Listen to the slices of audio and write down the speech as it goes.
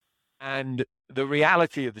And the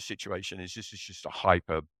reality of the situation is this is just a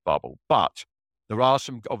hyper bubble. But there are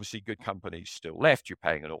some obviously good companies still left. You're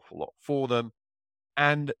paying an awful lot for them.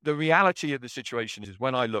 And the reality of the situation is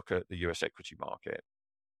when I look at the US equity market,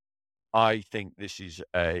 I think this is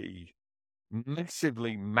a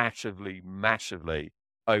massively, massively, massively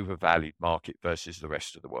overvalued market versus the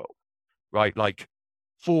rest of the world, right? Like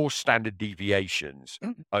 4 standard deviations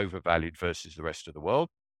overvalued versus the rest of the world.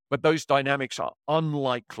 But those dynamics are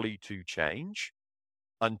unlikely to change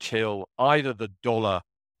until either the dollar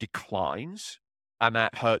declines, and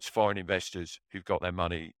that hurts foreign investors who've got their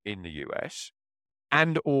money in the US,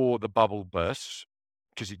 and or the bubble bursts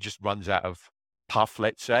because it just runs out of puff,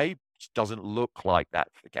 let's say. It doesn't look like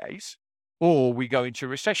that's the case. Or we go into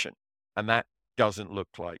recession, and that doesn't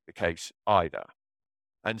look like the case either.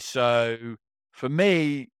 And so for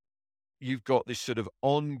me, you've got this sort of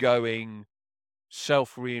ongoing,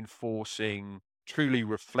 self-reinforcing, truly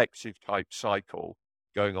reflexive type cycle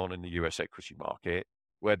going on in the US equity market,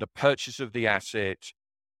 where the purchase of the asset,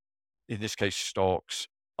 in this case stocks,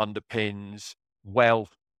 underpins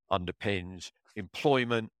wealth, underpins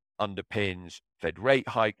employment, underpins Fed rate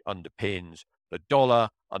hike, underpins the dollar,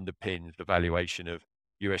 underpins the valuation of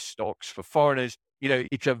US stocks for foreigners.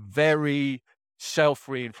 It's a very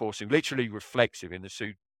self-reinforcing, literally reflexive in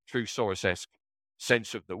the true Soros-esque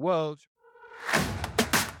sense of the word.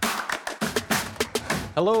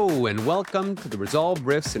 Hello, and welcome to the ReSolve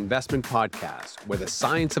Riffs Investment Podcast, where the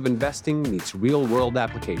science of investing meets real-world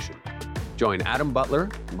application. Join Adam Butler,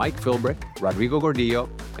 Mike Philbrick, Rodrigo Gordillo,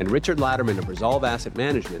 and Richard Laterman of ReSolve Asset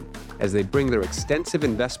Management as they bring their extensive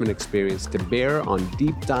investment experience to bear on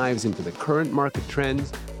deep dives into the current market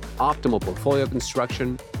trends, optimal portfolio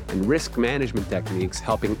construction, and risk management techniques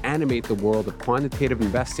helping animate the world of quantitative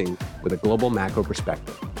investing with a global macro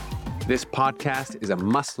perspective. This podcast is a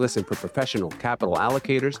must-listen for professional capital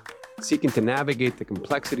allocators seeking to navigate the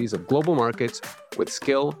complexities of global markets with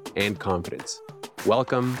skill and confidence.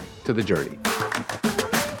 Welcome to the journey.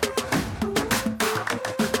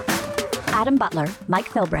 Adam Butler, Mike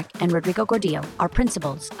Philbrick, and Rodrigo Gordillo are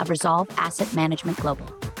principals of ReSolve Asset Management Global.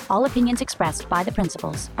 All opinions expressed by the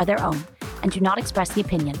principals are their own and do not express the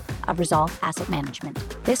opinion of ReSolve Asset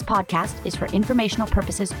Management. This podcast is for informational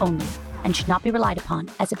purposes only and should not be relied upon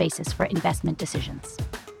as a basis for investment decisions.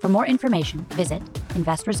 For more information, visit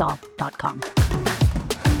investresolve.com.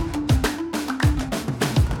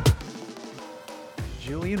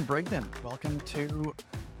 Julian Brigden, welcome to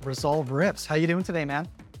ReSolve Riffs. How you doing today, man?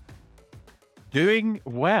 Doing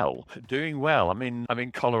well. I'm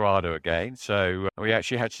in Colorado again, so we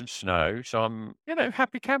actually had some snow, so I'm,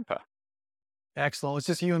 happy camper. Excellent. It's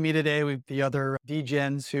just you and me today. The other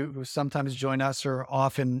DGens who sometimes join us are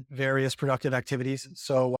off in various productive activities,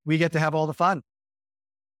 so we get to have all the fun.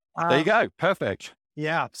 There you go. Perfect.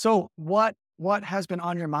 Yeah. So what has been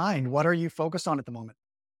on your mind? What are you focused on at the moment?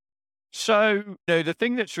 So, the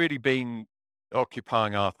thing that's really been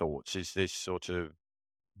occupying our thoughts is this sort of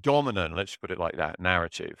dominant, let's put it like that,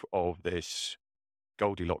 narrative of this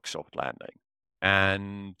Goldilocks soft landing.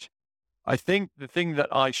 And I think the thing that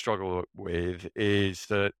I struggle with is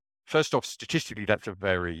that, first off, statistically, that's a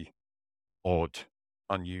very odd,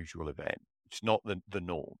 unusual event. It's not the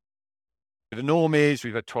norm. The norm is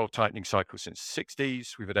we've had 12 tightening cycles since the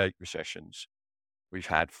 60s. We've had 8 recessions. We've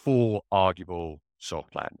had 4 arguable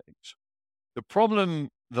soft landings. The problem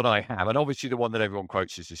that I have, and obviously the one that everyone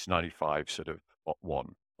quotes, is this 95 sort of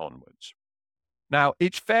 1 onwards. Now,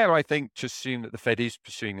 it's fair, I think, to assume that the Fed is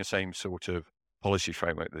pursuing the same sort of policy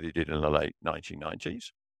framework that they did in the late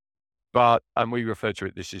 1990s. And we refer to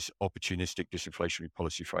it, this is opportunistic disinflationary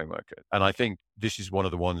policy framework. And I think this is one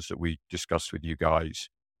of the ones that we discussed with you guys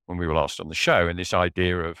when we were last on the show. And this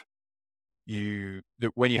idea of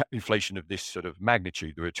that when you have inflation of this sort of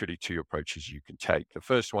magnitude, there are really 2 approaches you can take. The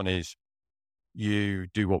first one is you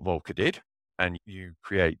do what Volcker did and you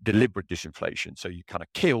create deliberate disinflation. So you kind of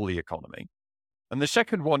kill the economy. And the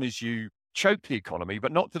second one is you choke the economy,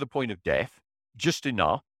 but not to the point of death, just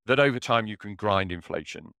enough that over time you can grind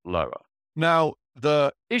inflation lower. Now,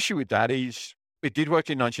 the issue with that is it did work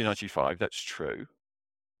in 1995. That's true.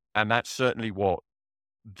 And that's certainly what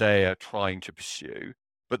they're trying to pursue.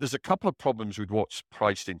 But there's a couple of problems with what's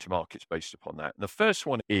priced into markets based upon that. And the first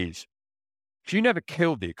one is, if you never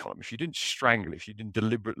killed the economy, if you didn't strangle it, if you didn't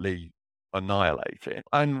deliberately annihilate it,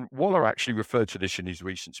 and Waller actually referred to this in his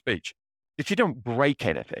recent speech, if you don't break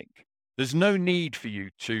anything, there's no need for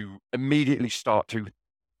you to immediately start to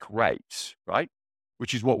rates, right?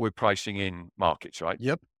 Which is what we're pricing in markets, right?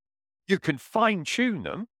 Yep. You can fine tune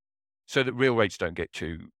them so that real rates don't get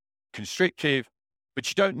too constrictive, but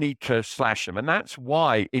you don't need to slash them. And that's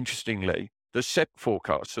why, interestingly, the set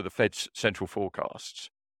forecasts, so the Fed's central forecasts,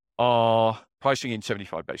 are pricing in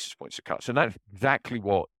 75 basis points of cuts. And that's exactly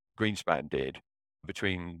what Greenspan did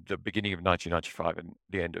between the beginning of 1995 and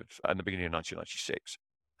the beginning of 1996.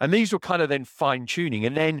 And these were kind of then fine tuning.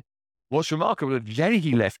 And then what's remarkable is then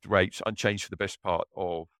he left rates unchanged for the best part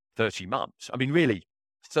of 30 months. I mean, really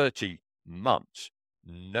 30 months,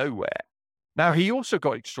 nowhere. Now, he also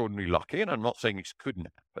got extraordinarily lucky, and I'm not saying this couldn't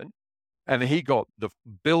happen. And he got the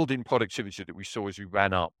build-in productivity that we saw as we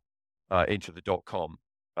ran up into the dot-com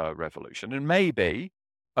revolution. And maybe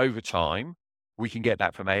over time, we can get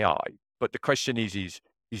that from AI. But the question is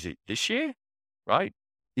it this year, right?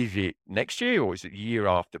 Is it next year or is it the year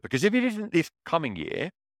after? Because if it isn't this coming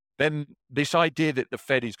year, then this idea that the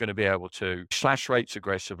Fed is going to be able to slash rates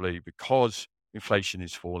aggressively because inflation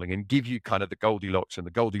is falling and give you kind of the Goldilocks, and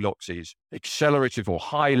the Goldilocks is accelerative or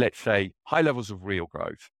high, let's say, high levels of real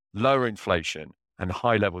growth, lower inflation, and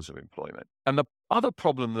high levels of employment. And the other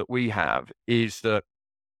problem that we have is that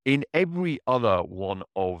in every other one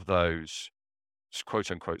of those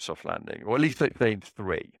quote unquote soft landing, or at least let's say in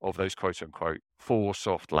 3 of those quote unquote 4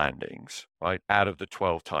 soft landings, right, out of the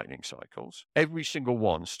 12 tightening cycles, every single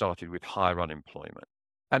one started with higher unemployment.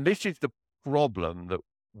 And this is the problem that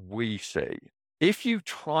we see. If you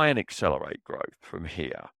try and accelerate growth from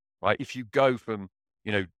here, right, if you go from,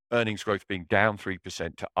 earnings growth being down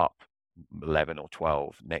 3% to up 11 or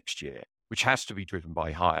 12 next year, which has to be driven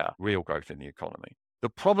by higher real growth in the economy. The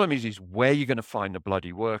problem is where you're going to find the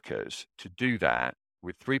bloody workers to do that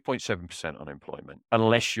with 3.7% unemployment,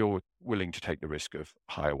 unless you're willing to take the risk of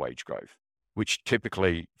higher wage growth, which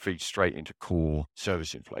typically feeds straight into core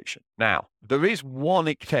service inflation. Now, there is one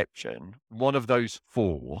exception, one of those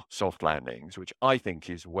 4 soft landings, which I think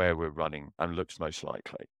is where we're running and looks most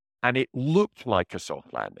likely. And it looked like a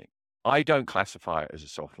soft landing. I don't classify it as a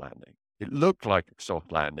soft landing. It looked like a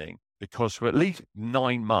soft landing because for at least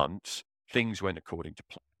 9 months, things went according to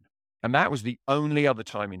plan. And that was the only other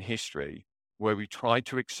time in history where we tried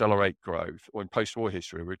to accelerate growth, or in post-war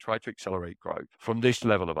history, we tried to accelerate growth from this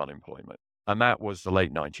level of unemployment. And that was the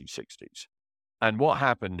late 1960s. And what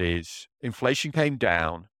happened is inflation came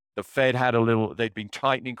down. The Fed they'd been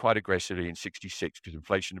tightening quite aggressively in 66 because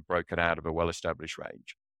inflation had broken out of a well-established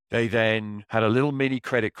range. They then had a little mini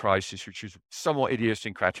credit crisis, which was somewhat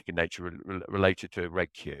idiosyncratic in nature related to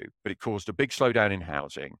Reg Q, but it caused a big slowdown in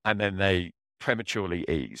housing. And then they prematurely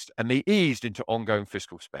eased. And they eased into ongoing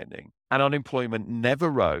fiscal spending. And unemployment never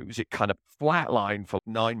rose. It kind of flatlined for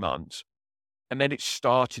 9 months. And then it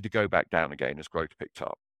started to go back down again as growth picked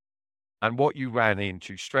up. And what you ran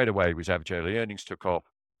into straight away was average early earnings took off,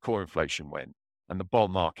 core inflation went, and the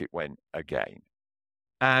bond market went again.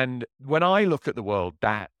 And when I look at the world,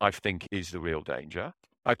 that I think is the real danger.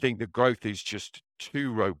 I think the growth is just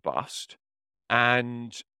too robust.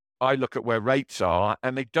 And I look at where rates are,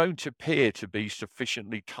 and they don't appear to be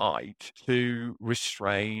sufficiently tight to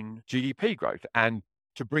restrain GDP growth and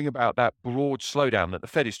to bring about that broad slowdown that the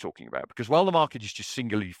Fed is talking about. Because while the market is just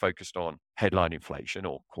singularly focused on headline inflation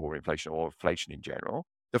or core inflation or inflation in general,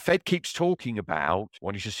 the Fed keeps talking about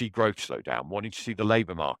wanting to see growth slow down, wanting to see the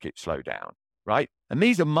labor market slow down. Right? And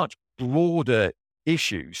these are much broader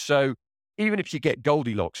issues. So even if you get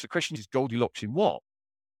Goldilocks, the question is Goldilocks in what?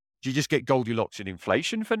 Do you just get Goldilocks in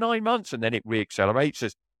inflation for 9 months and then it reaccelerates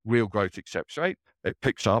as real growth accelerates, it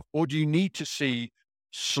picks up? Or do you need to see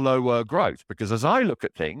slower growth? Because as I look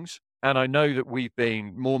at things, and I know that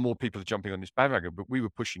more and more people are jumping on this bandwagon, but we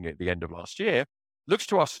were pushing it at the end of last year, looks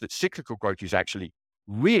to us that cyclical growth is actually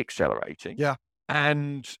reaccelerating. Yeah.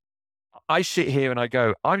 And I sit here and I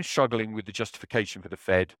go, I'm struggling with the justification for the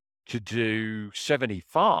Fed to do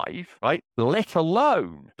 75, right? Let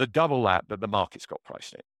alone the double that the market's got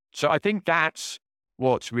priced in. So I think that's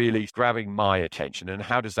what's really grabbing my attention. And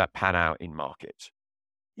how does that pan out in markets?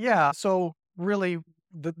 Yeah. So really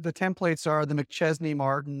the templates are the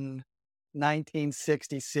McChesney-Martin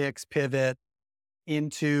 1966 pivot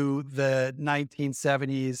into the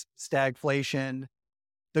 1970s stagflation,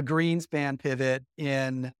 the Greenspan pivot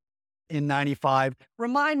in 95.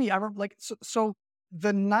 Remind me, so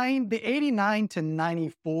the 89 to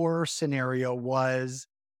 94 scenario was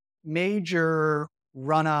major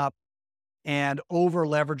run up and over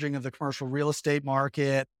leveraging of the commercial real estate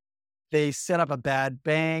market. They set up a bad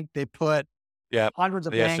bank. They put hundreds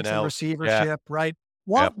of banks in receivership, right?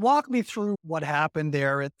 Walk me through what happened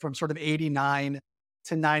there from sort of 89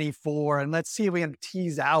 to 94. And let's see if we can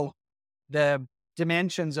tease out the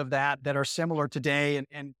dimensions of that are similar today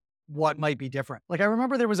and what might be different. Like I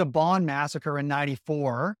remember there was a bond massacre in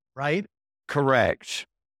 94, right? Correct.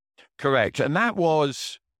 And that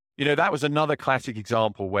was, that was another classic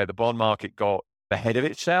example where the bond market got ahead of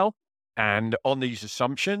itself and on these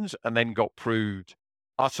assumptions, and then got proved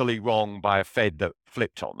utterly wrong by a Fed that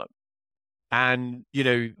flipped on them. And,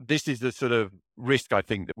 this is the sort of risk I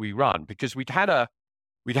think that we run, because we'd had a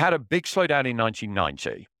big slowdown in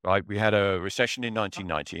 1990, right? We had a recession in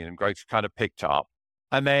 1990 and growth kind of picked up.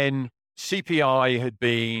 And then CPI had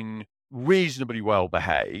been reasonably well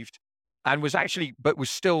behaved and was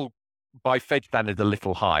still by Fed standards a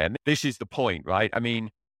little high. And this is the point, right? I mean,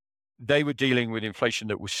 they were dealing with inflation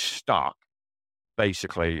that was stuck.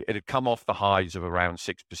 Basically, it had come off the highs of around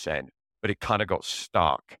 6%, but it kind of got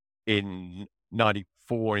stuck in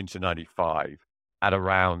 94 into 95 at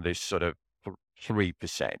around this sort of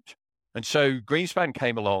 3%. And so Greenspan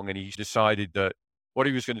came along and he decided that what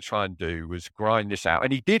he was going to try and do was grind this out.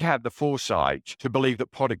 And he did have the foresight to believe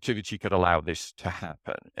that productivity could allow this to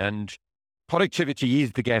happen. And productivity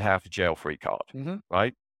is the get out of jail free card,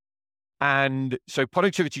 right? And so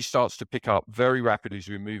productivity starts to pick up very rapidly as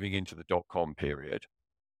we're moving into the dot-com period.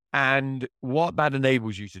 And what that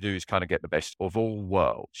enables you to do is kind of get the best of all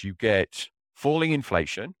worlds. You get falling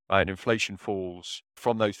inflation, right? Inflation falls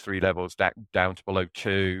from those three levels down to below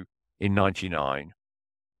 2 in 99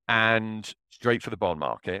 and straight for the bond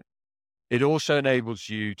market. It also enables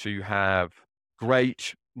you to have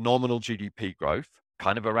great nominal GDP growth,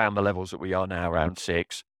 kind of around the levels that we are now, around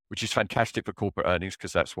 6, which is fantastic for corporate earnings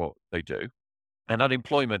because that's what they do. And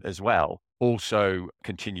unemployment as well also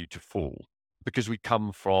continued to fall because we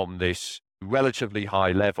come from this relatively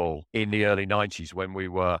high level in the early 90s when we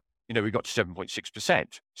were, we got to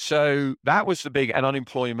 7.6%. So that was the big, and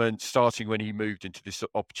unemployment starting when he moved into this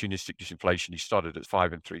opportunistic disinflation, he started at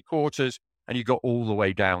 5.75%, and you got all the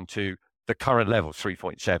way down to the current level,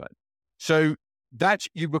 3.7. So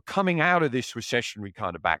you were coming out of this recessionary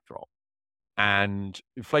kind of backdrop, and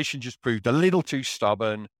inflation just proved a little too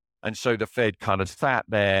stubborn. And so the Fed kind of sat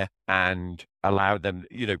there and allowed them,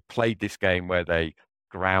 played this game where they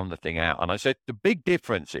ground the thing out. And I said, the big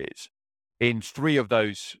difference is in 3 of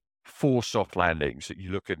those 4 soft landings that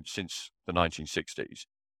you look at since the 1960s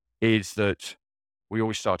is that we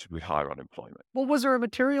always started with higher unemployment. Well, was there a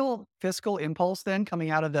material fiscal impulse then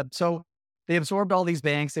coming out of so they absorbed all these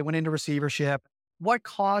banks, they went into receivership. What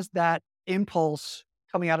caused that impulse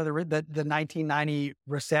coming out of the 1990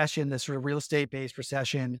 recession, this sort of real estate-based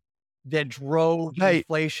recession that drove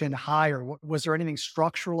inflation higher? Was there anything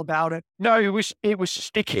structural about it? No, it was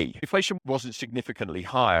sticky. Inflation wasn't significantly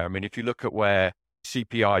higher. I mean, if you look at where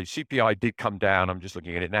CPI did come down, I'm just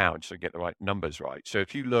looking at it now just to get the right numbers right. So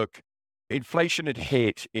if you look, inflation had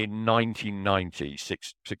hit in 1990,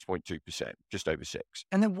 6.2%, just over 6.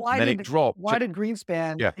 And then why did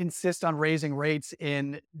Greenspan insist on raising rates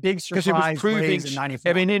in big surprise raise in 94?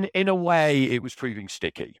 I mean, in a way, it was proving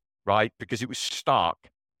sticky, right? Because it was stuck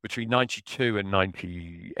between 92 and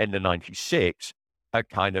end of 96 at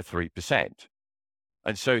kind of 3%.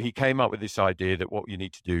 And so he came up with this idea that what you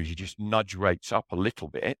need to do is you just nudge rates up a little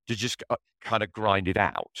bit to just kind of grind it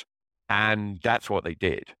out. And that's what they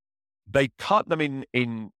did. They cut them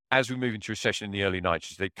in as we move into recession in the early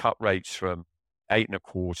 90s, they cut rates from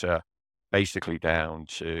 8.25 basically down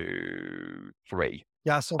to 3.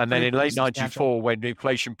 Yeah. So and then in late 94, when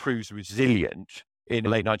inflation proves resilient, in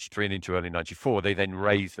late 93 and into early 94, they then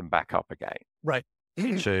raise them back up again. Right.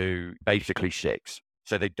 To basically 6.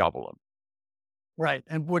 So they double them. Right.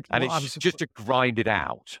 And it's just to grind it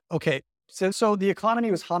out. Okay. So the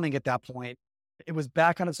economy was humming at that point. It was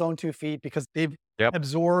back on its own 2 feet because they've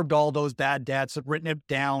absorbed all those bad debts, written it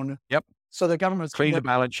down. Yep. So the government's cleaned the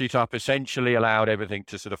balance sheet up, essentially allowed everything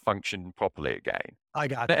to sort of function properly again. I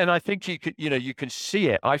got it. And I think you can see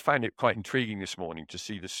it. I found it quite intriguing this morning to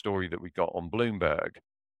see the story that we got on Bloomberg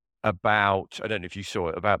about, I don't know if you saw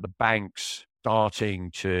it, about the banks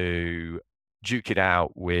starting to duke it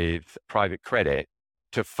out with private credit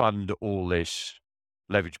to fund all this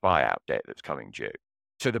leveraged buyout debt that's coming due.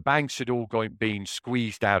 So the banks had all been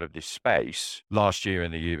squeezed out of this space last year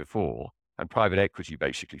and the year before, and private equity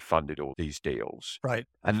basically funded all these deals. Right.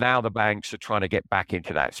 And now the banks are trying to get back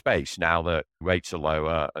into that space now that rates are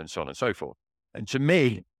lower and so on and so forth. And to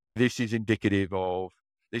me, this is indicative of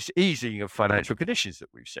this easing of financial conditions that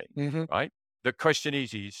we've seen, right? The question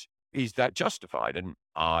is that justified? And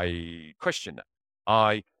I question that.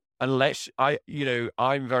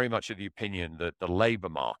 I'm very much of the opinion that the labor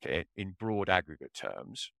market in broad aggregate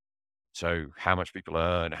terms, so how much people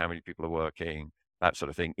earn, how many people are working, that sort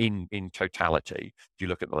of thing, in totality, if you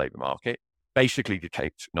look at the labor market, basically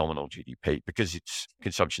dictates nominal GDP because it's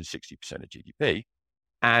consumption 60% of GDP.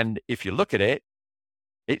 And if you look at it,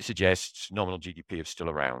 it suggests nominal GDP of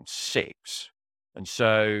still around 6. And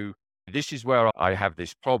so this is where I have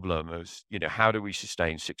this problem of, how do we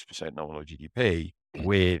sustain 6% nominal GDP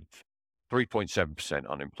with 3.7%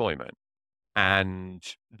 unemployment. And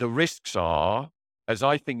the risks are, as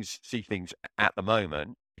I see things at the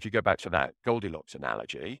moment, if you go back to that Goldilocks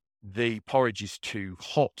analogy, the porridge is too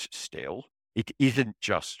hot still. It isn't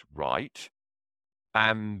just right.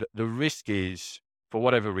 And the risk is, for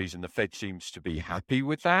whatever reason, the Fed seems to be happy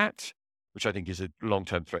with that, which I think is a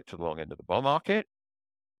long-term threat to the long end of the bond market.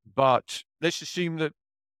 But let's assume that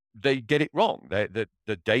they get it wrong. The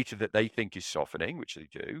data that they think is softening, which they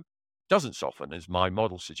do, doesn't soften, as my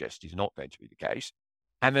model suggests is not going to be the case.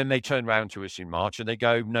 And then they turn around to us in March and they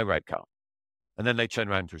go, no rate cut. And then they turn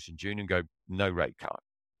around to us in June and go, no rate cut.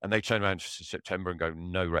 And they turn around to us in September and go,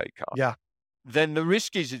 no rate cut. Yeah. Then the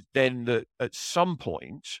risk is then that at some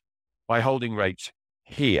point, by holding rates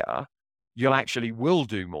here, you'll actually will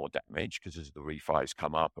do more damage because as the refis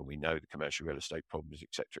come up and we know the commercial real estate problems,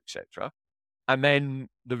 et cetera. And then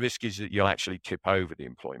the risk is that you'll actually tip over the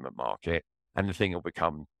employment market and the thing will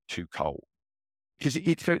become too cold. Because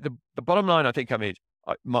the bottom line, I think, the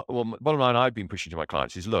bottom line I've been pushing to my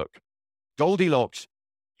clients is, look, Goldilocks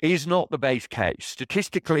is not the base case.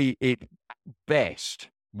 Statistically, it's at best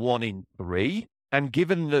 1 in 3. And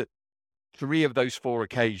given that 3 of those 4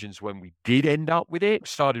 occasions when we did end up with it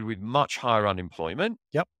started with much higher unemployment.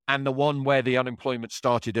 Yep. And the one where the unemployment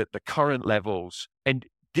started at the current levels and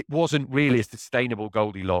it wasn't really a sustainable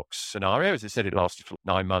Goldilocks scenario. As I said, it lasted for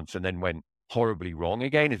 9 months and then went horribly wrong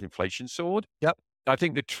again as inflation soared. Yep. I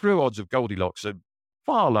think the true odds of Goldilocks are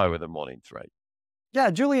far lower than 1 in 3. Yeah,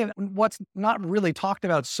 Julian, what's not really talked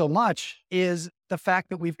about so much is the fact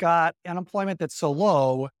that we've got unemployment that's so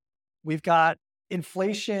low. We've got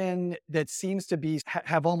inflation that seems to be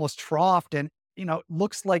have almost troughed and,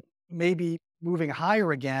 looks like maybe moving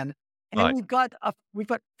higher again. And Right. we've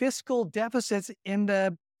got fiscal deficits in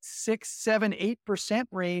the 6, 7, 8%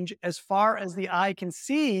 range as far as the eye can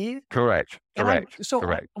see. Correct.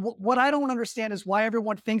 What I don't understand is why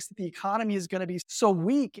everyone thinks that the economy is going to be so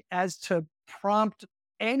weak as to prompt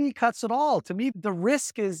any cuts at all. To me, the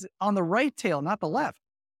risk is on the right tail, not the left.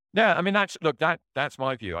 Yeah, I mean, that's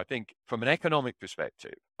my view. I think from an economic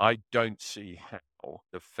perspective, I don't see how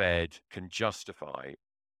the Fed can justify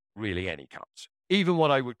really any cuts, even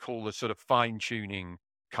what I would call the sort of fine-tuning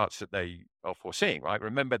cuts that they are foreseeing, right?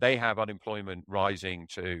 Remember, they have unemployment rising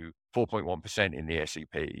to 4.1% in the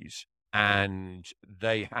SEPs, and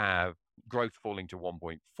they have growth falling to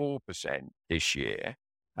 1.4% this year.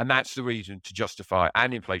 And that's the reason to justify,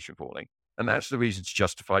 and inflation falling, and that's the reason to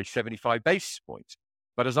justify 75 basis points.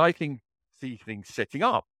 But as I see things setting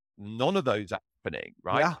up, none of those are happening,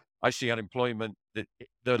 right? Yeah. I see unemployment,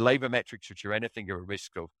 the labor metrics, which are anything, are a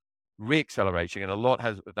risk of re-accelerating. And a lot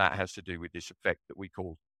of that has to do with this effect that we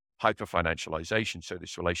call hyper-financialization. So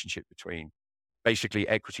this relationship between basically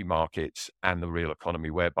equity markets and the real economy,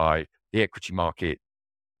 whereby the equity market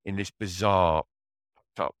in this bizarre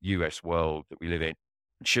US world that we live in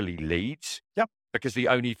actually leads. Yep. Because the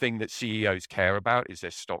only thing that CEOs care about is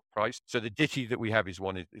their stock price. So the ditty that we have is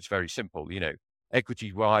it's very simple.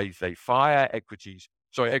 Equities rise, they fire. Equities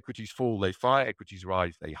fall, they fire. Equities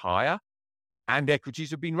rise, they hire. And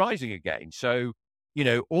equities have been rising again. So,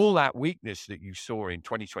 all that weakness that you saw in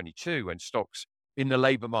 2022 and stocks in the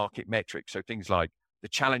labor market metrics, so things like the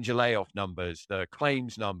challenger layoff numbers, the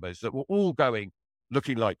claims numbers that were all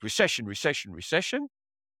looking like recession.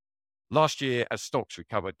 Last year, as stocks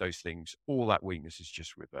recovered those things, all that weakness is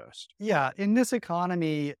just reversed. Yeah. In this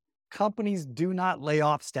economy, companies do not lay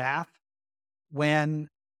off staff when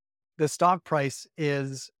the stock price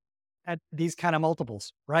is at these kind of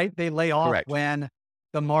multiples, right? They lay off Correct. when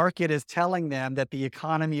the market is telling them that the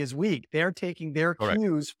economy is weak. They're taking their Correct.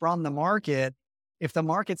 cues from the market. If the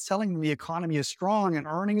market's telling them the economy is strong and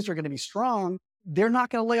earnings are going to be strong, they're not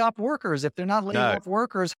going to lay off workers. If they're not laying off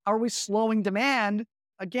workers, how are we slowing demand?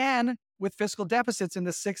 Again, with fiscal deficits in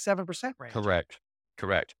the 6, 7% range.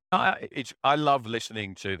 Correct. I love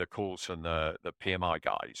listening to the calls from the PMI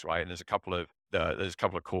guys, right? And there's a couple of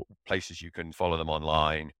places you can follow them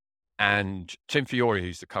online. And Tim Fiore,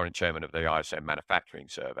 who's the current chairman of the ISM Manufacturing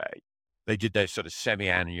Survey, they did their sort of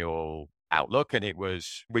semi-annual outlook, and it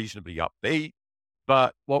was reasonably upbeat.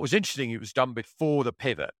 But what was interesting, it was done before the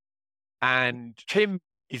pivot. And Tim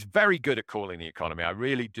is very good at calling the economy. I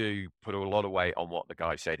really do put a lot of weight on what the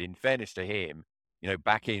guy said. In fairness to him,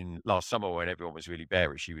 back in last summer when everyone was really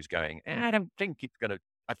bearish, he was going, I don't think it's going to,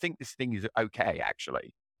 I think this thing is okay,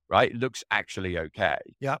 actually, right? It looks actually okay.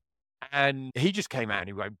 Yeah. And he just came out and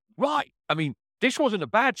he went, right. I mean, this wasn't a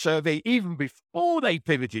bad survey even before they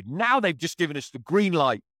pivoted. Now they've just given us the green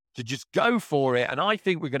light to just go for it. And I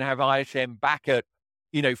think we're going to have ISM back at,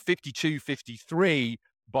 52, 53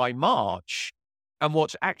 by March. And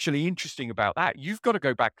what's actually interesting about that, you've got to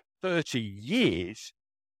go back 30 years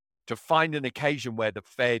to find an occasion where the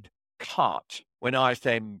Fed cut when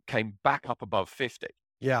ISM came back up above 50.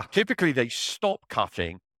 Yeah. Typically, they stop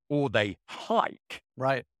cutting or they hike.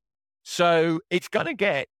 Right. So it's going to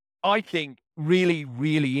get, I think, really,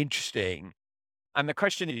 really interesting. And the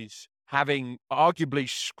question is, having arguably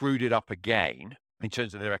screwed it up again in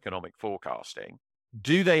terms of their economic forecasting,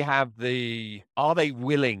 are they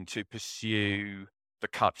willing to pursue the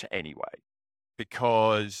cut anyway?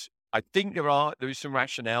 Because I think there is some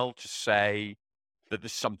rationale to say that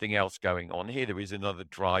there's something else going on here. There is another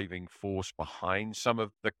driving force behind some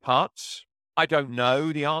of the cuts. I don't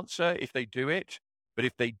know the answer if they do it, but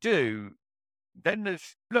if they do, then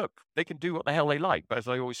they can do what the hell they like. But as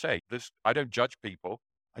I always say, I don't judge people.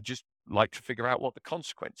 I just like to figure out what the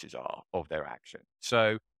consequences are of their action.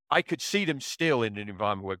 So I could see them still in an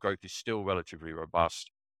environment where growth is still relatively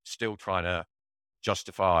robust, still trying to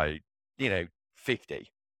justify, 50.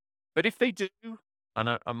 But if they do,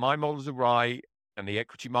 and my models are right, and the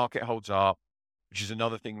equity market holds up, which is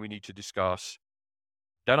another thing we need to discuss,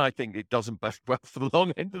 then I think it doesn't bode well for the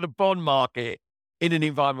long end of the bond market in an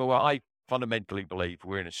environment where I fundamentally believe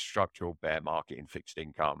we're in a structural bear market in fixed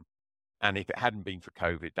income. And if it hadn't been for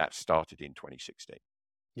COVID, that started in 2016.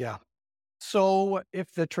 Yeah. So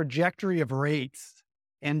if the trajectory of rates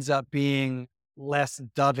ends up being less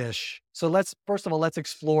dovish, so let's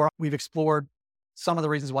explore. We've explored some of the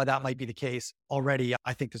reasons why that might be the case already.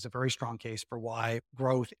 I think there's a very strong case for why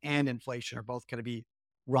growth and inflation are both going to be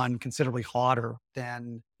run considerably hotter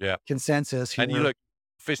than consensus here. And you look,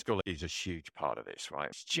 fiscal is a huge part of this, right?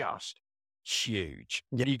 It's just huge.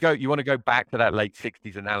 Yeah. You want to go back to that late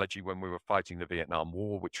 60s analogy when we were fighting the Vietnam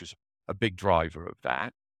War, which was a big driver of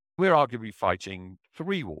that. We're arguably fighting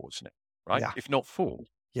 3 wars now, right? Yeah. If not 4.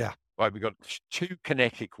 Yeah. Right. We've got 2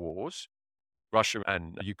 kinetic wars, Russia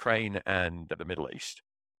and Ukraine and the Middle East.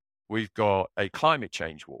 We've got a climate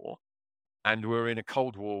change war, and we're in a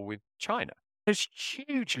Cold War with China. It's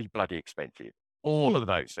hugely bloody expensive. All of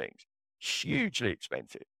those things, hugely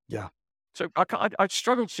expensive. Yeah. So I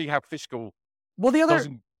struggle to see how fiscal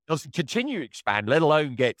doesn't continue to expand, let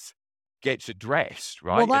alone gets addressed,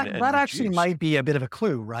 right? Well, that actually might be a bit of a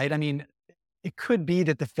clue, right? I mean, it could be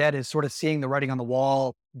that the Fed is sort of seeing the writing on the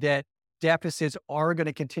wall that deficits are going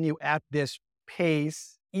to continue at this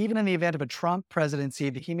pace, even in the event of a Trump presidency,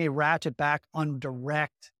 that he may ratchet back on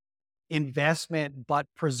direct investment, but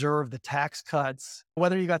preserve the tax cuts.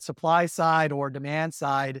 Whether you got supply side or demand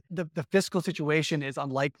side, the fiscal situation is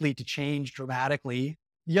unlikely to change dramatically.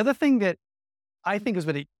 The other thing that I think has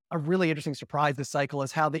been a really interesting surprise this cycle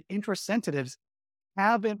is how the interest sensitives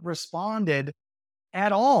haven't responded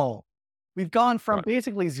at all. We've gone from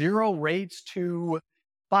basically 0 rates to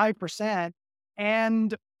 5%,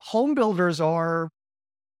 and home builders are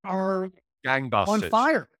gangbusters on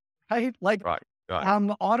fire, right? Like, right.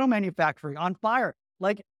 Auto manufacturing on fire.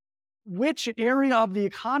 Like, which area of the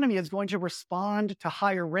economy is going to respond to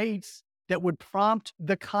higher rates that would prompt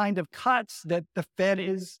the kind of cuts that the Fed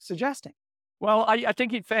is suggesting? Well, I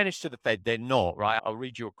think in fairness to the Fed, they're not, right? I'll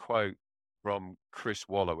read you a quote from Chris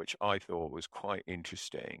Waller, which I thought was quite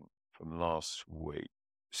interesting from last week.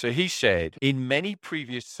 So he said, in many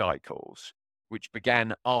previous cycles, which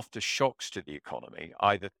began after shocks to the economy,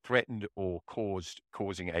 either threatened or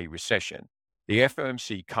causing a recession, the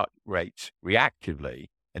FOMC cut rates reactively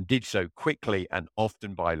and did so quickly and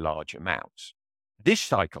often by large amounts. This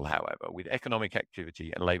cycle, however, with economic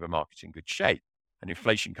activity and labor markets in good shape and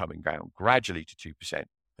inflation coming down gradually to 2%,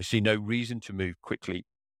 I see no reason to move quickly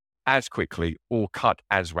or cut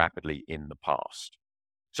as rapidly in the past.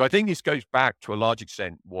 So I think this goes back to a large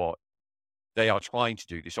extent what they are trying to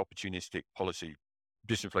do, this opportunistic policy,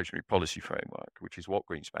 disinflationary policy framework, which is what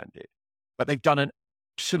Greenspan did. But they've done an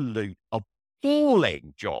absolute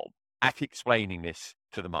appalling job at explaining this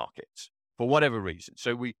to the markets for whatever reason.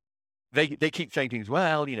 So they keep saying things,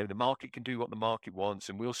 well, the market can do what the market wants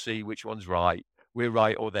and we'll see which one's right. We're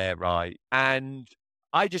right or they're right. And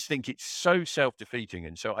I just think it's so self-defeating.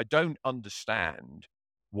 And so I don't understand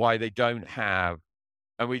why they don't have,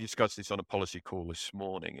 and we discussed this on a policy call this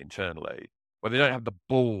morning internally, where they don't have the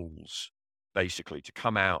balls basically to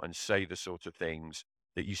come out and say the sort of things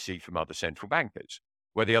that you see from other central bankers,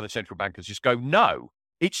 where the other central bankers just go, no,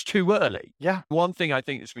 it's too early. Yeah. One thing I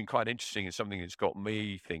think that's been quite interesting and something that's got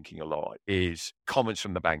me thinking a lot is comments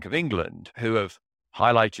from the Bank of England, who have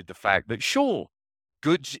highlighted the fact that, sure,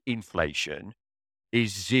 goods inflation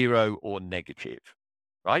is 0 or negative,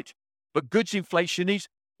 right? But goods inflation is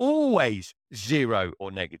always 0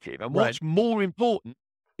 or negative. And what's more important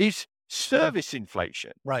is service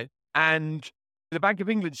inflation. Right. And the Bank of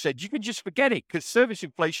England said, you can just forget it because service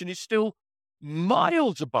inflation is still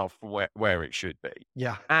miles above from where it should be.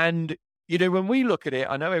 Yeah. And, when we look at it,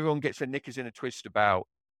 I know everyone gets their knickers in a twist about,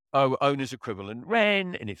 owner's equivalent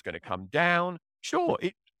rent, and it's going to come down. Sure,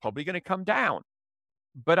 it's probably going to come down.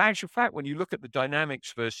 But actual fact, when you look at the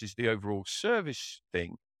dynamics versus the overall service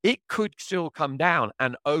thing, it could still come down,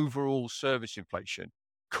 and overall service inflation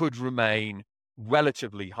could remain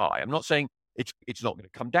relatively high. I'm not saying it's not going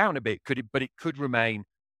to come down a bit, but it could remain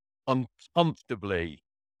uncomfortably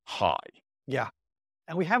high. Yeah.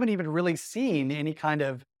 And we haven't even really seen any kind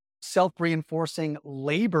of self-reinforcing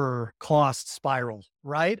labor cost spiral,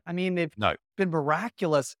 right? I mean, they've No. been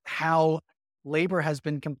miraculous how labor has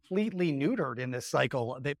been completely neutered in this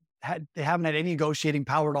cycle. They haven't had any negotiating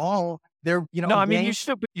power at all. They're, No, I mean,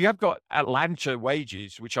 again, you have got Atlanta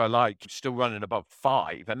wages, which I like, still running above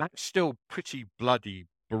 5, and that's still pretty bloody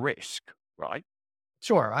brisk, right?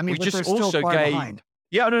 sure. I mean, We but just they're still also far gave, behind.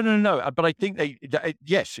 yeah, no, but I think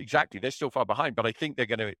yes, exactly. They're still far behind, but I think they're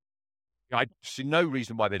going to, I see no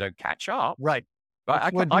reason why they don't catch up. Right. But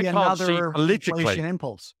Which would I be can't see another inflation politically,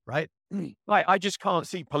 impulse, right? I just can't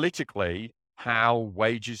see politically how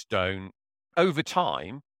wages don't, over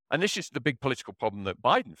time, and this is the big political problem that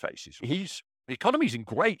Biden faces. The economy's in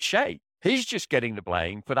great shape. He's just getting the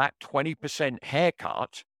blame for that 20%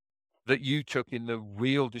 haircut that you took in the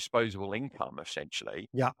real disposable income, essentially,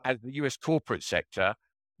 Yeah. as the US corporate sector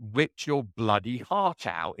ripped your bloody heart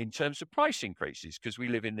out in terms of price increases, because we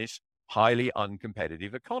live in this highly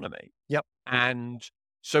uncompetitive economy. Yep. And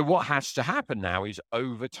so what has to happen now is,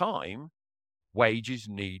 over time, wages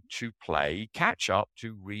need to play catch up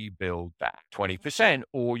to rebuild that 20%,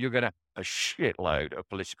 or you're going to have a shitload of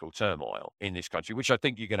political turmoil in this country, which I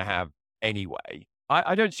think you're going to have anyway.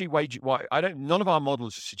 I don't see none of our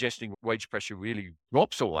models are suggesting wage pressure really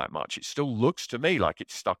drops all that much. It still looks to me like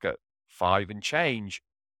it's stuck at 5 and change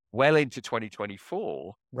well into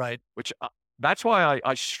 2024, Right. which that's why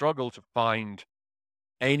I struggle to find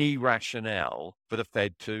any rationale for the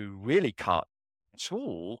Fed to really cut at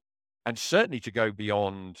all, and certainly to go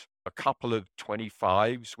beyond a couple of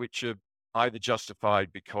 25s, which are either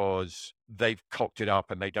justified because they've cocked it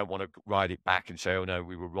up and they don't want to ride it back and say, oh no,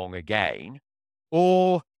 we were wrong again.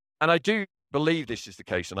 Or, and I do believe this is the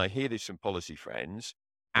case, and I hear this from policy friends,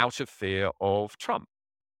 out of fear of Trump,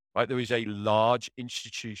 right? There is a large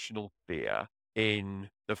institutional fear in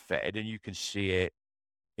the Fed, and you can see it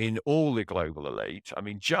in all the global elite. I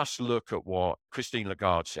mean, just look at what Christine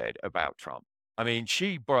Lagarde said about Trump. I mean,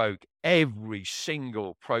 she broke every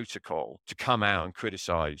single protocol to come out and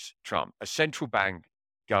criticize Trump. A central bank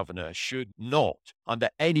governor should not, under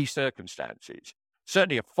any circumstances,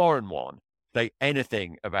 certainly a foreign one, say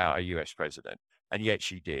anything about a US president. And yet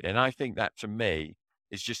she did. And I think that, to me,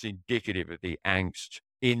 is just indicative of the angst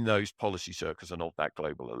in those policy circles and of that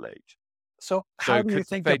global elite. So how do you could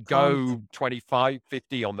think the Fed go 25,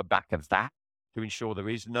 50 on the back of that to ensure there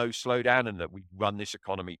is no slowdown and that we run this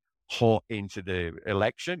economy hot into the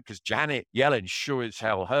election? Because Janet Yellen, sure as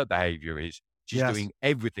hell, her behavior is she's Yes. doing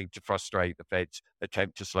everything to frustrate the Fed's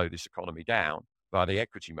attempt to slow this economy down via the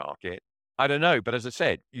equity market. I don't know. But as I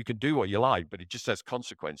said, you can do what you like, but it just has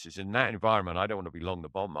consequences. In that environment, I don't want to be long the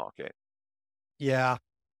bond market. Yeah.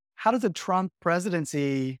 How does the Trump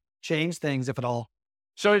presidency change things, if at all?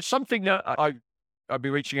 So it's something that I've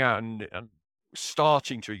been reaching out and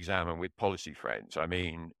starting to examine with policy friends. I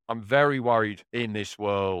mean, I'm very worried in this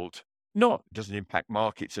world. It doesn't impact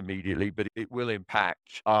markets immediately, but it will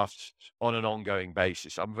impact us on an ongoing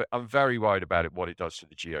basis. I'm very worried about it, what it does to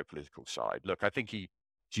the geopolitical side. Look, I think to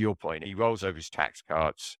your point, he rolls over his tax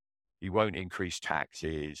cuts. He won't increase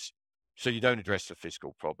taxes. So you don't address the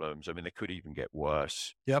fiscal problems. I mean, they could even get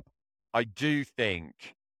worse. Yep. I do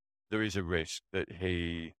think there is a risk that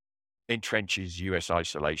he entrenches US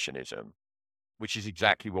isolationism, which is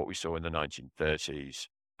exactly what we saw in the 1930s.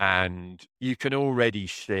 And you can already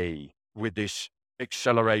see with this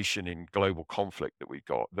acceleration in global conflict that we've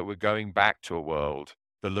got, that we're going back to a world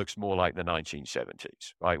that looks more like the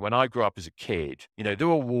 1970s, right? When I grew up as a kid, there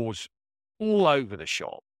were wars all over the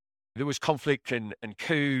shop. There was conflict and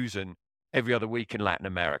coups and every other week in Latin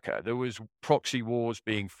America. There was proxy wars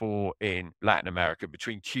being fought in Latin America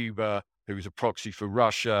between Cuba, who was a proxy for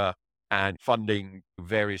Russia, and funding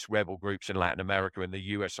various rebel groups in Latin America, and the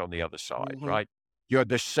US on the other side, Mhm. right? You had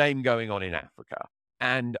the same going on in Africa.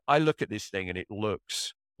 And I look at this thing and it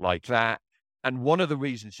looks like that. And one of the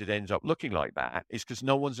reasons it ends up looking like that is because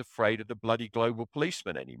no one's afraid of the bloody global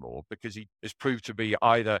policeman anymore, because he has proved to be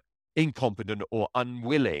either incompetent or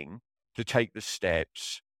unwilling to take the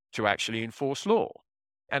steps to actually enforce law.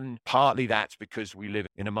 And partly that's because we live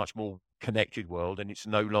in a much more connected world, and it's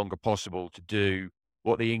no longer possible to do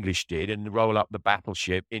what the English did and roll up the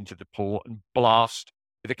battleship into the port and blast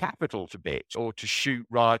the capital to bits or to shoot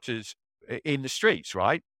rioters in the streets,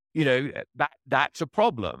 right? That's a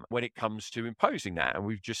problem when it comes to imposing that. And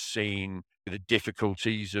we've just seen the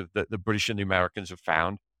difficulties of the British and the Americans have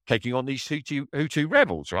found taking on these Hutu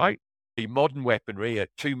rebels, right? The modern weaponry at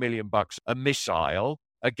 $2 million a missile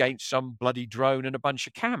against some bloody drone and a bunch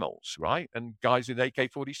of camels, right? And guys with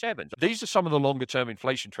AK-47s. These are some of the longer term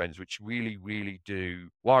inflation trends, which really, really do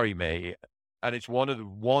worry me. And it's one of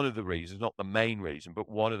the reasons, not the main reason, but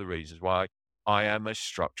one of the reasons why I am a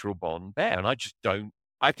structural bond bear. And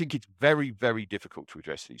I think it's very, very difficult to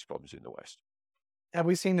address these problems in the West. Have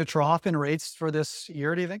we seen the trough in rates for this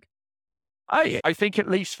year, do you think? I think at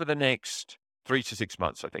least for the next 3 to 6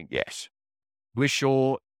 months, I think, yes. We're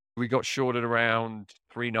short. We got short at around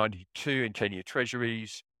 392 in 10-year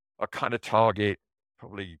treasuries. Our kind of target,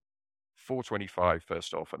 probably 425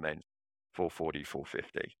 first off, and then 440,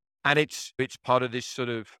 450. And it's part of this sort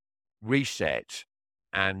of reset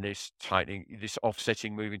and this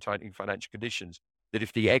offsetting move in tightening financial conditions, that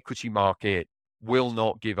if the equity market will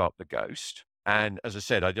not give up the ghost, and as I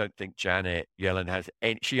said, I don't think Janet Yellen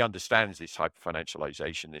she understands this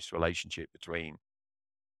hyper-financialization, this relationship between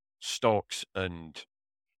stocks and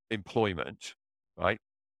employment, right?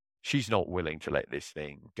 She's not willing to let this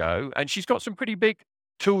thing go. And she's got some pretty big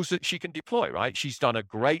tools that she can deploy, right? She's done a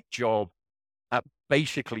great job at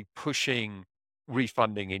basically pushing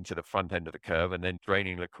refunding into the front end of the curve and then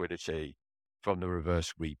draining liquidity from the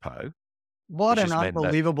reverse repo. What an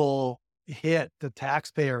unbelievable hit to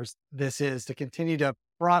taxpayers this is to continue to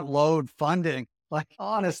front load funding. Like,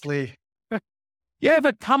 honestly. Yeah,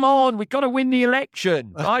 but come on, we've got to win the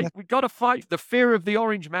election, right? We've got to fight. The fear of the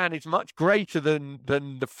orange man is much greater than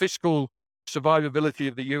the fiscal survivability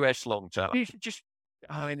of the US long term.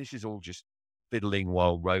 This is all just fiddling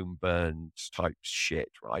while Rome burns type shit,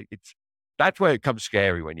 right? That's where it becomes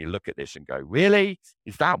scary when you look at this and go, really?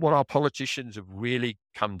 Is that what our politicians have really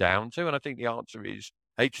come down to? And I think the answer is,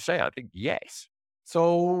 I hate to say it, I think yes.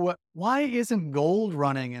 So why isn't gold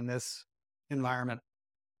running in this environment?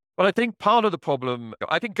 Well, I think part of the problem,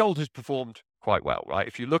 I think gold has performed quite well, right?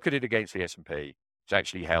 If you look at it against the S&P, it's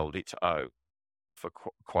actually held its own for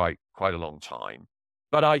quite a long time.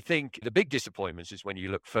 But I think the big disappointment is when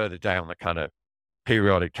you look further down the kind of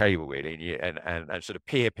periodic table really, and sort of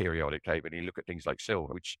peer periodic table, and you look at things like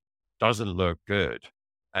silver, which doesn't look good.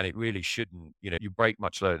 And it really shouldn't, you break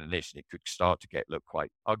much lower than this and it could start to look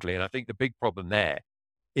quite ugly. And I think the big problem there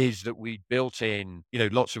is that we built in,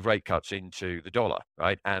 lots of rate cuts into the dollar,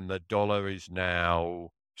 right? And the dollar is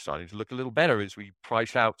now starting to look a little better as we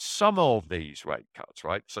price out some of these rate cuts,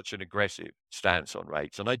 right? Such an aggressive stance on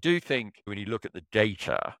rates. And I do think when you look at the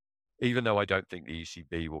data, even though I don't think the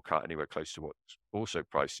ECB will cut anywhere close to what's also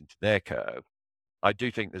priced into their curve, I do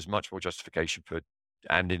think there's much more justification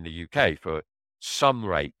and in the UK, for some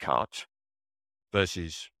rate cut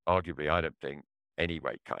versus arguably, I don't think, any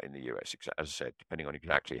rate cut in the US, as I said, depending on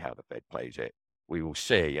exactly how the Fed plays it, we will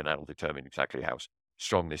see, and that'll determine exactly how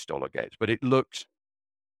strong this dollar gets. But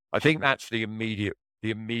I think that's the immediate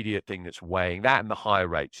thing that's weighing, that and the higher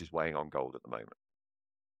rates is weighing on gold at the moment.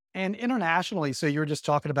 And internationally, so you were just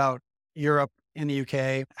talking about Europe and the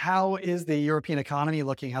UK. How is the European economy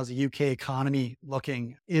looking? How's the UK economy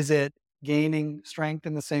looking? Is it gaining strength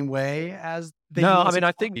in the same way as the US?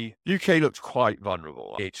 I think the UK looks quite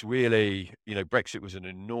vulnerable. It's really, Brexit was an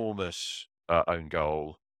enormous own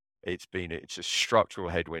goal. It's a structural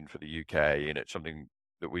headwind for the UK, and it's something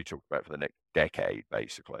that we talk about for the next decade,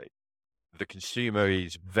 basically. The consumer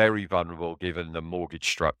is very vulnerable given the mortgage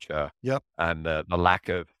structure. Yep. And the lack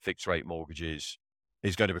of fixed rate mortgages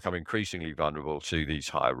is going to become increasingly vulnerable to these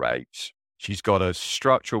higher rates. She's got a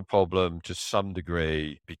structural problem to some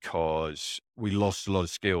degree because we lost a lot of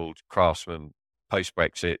skilled craftsmen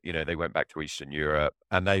post-Brexit. They went back to Eastern Europe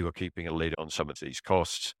and they were keeping a lid on some of these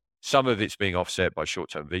costs. Some of it's being offset by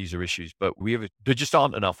short-term visa issues, but there just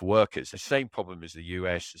aren't enough workers. The same problem as the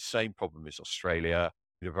US, the same problem as Australia.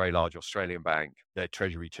 A very large Australian bank, their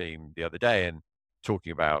treasury team the other day, and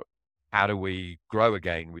talking about how do we grow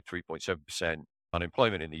again with 3.7%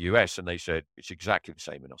 unemployment in the US. And they said it's exactly the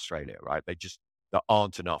same in Australia, right? There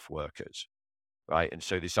aren't enough workers, right? And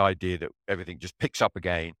so this idea that everything just picks up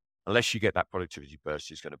again, unless you get that productivity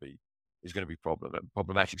burst, is going to be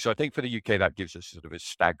problematic. So I think for the UK, that gives us sort of a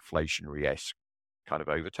stagflationary-esque kind of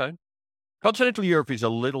overtone. Continental Europe is a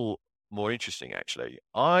little more interesting, actually.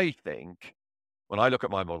 I think when I look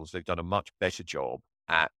at my models, they've done a much better job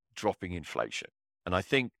at dropping inflation. And I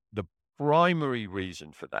think the primary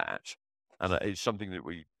reason for that, and it's something that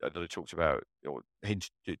I talked about or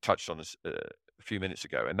touched on a few minutes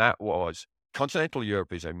ago, and that was continental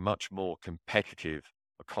Europe is a much more competitive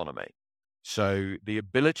economy. So the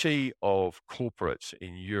ability of corporates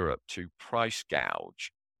in Europe to price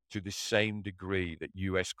gouge to the same degree that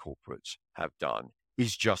US corporates have done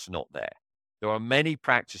is just not there. There are many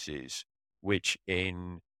practices which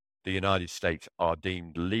in the United States are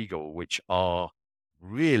deemed legal, which are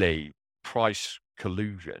really price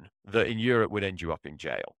collusion that in Europe would end you up in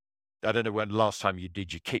jail. I don't know when the last time you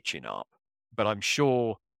did your kitchen up, but I'm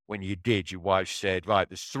sure when you did, your wife said, right,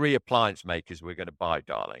 there's 3 appliance makers we're going to buy,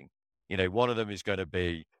 darling. You know, one of them is going to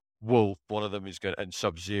be Wolf, one of them is going to, and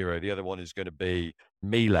Sub-Zero, the other one is going to be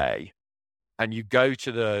Miele. And you go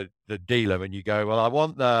to the dealer and you go, well, I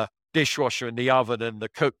want the dishwasher and the oven and the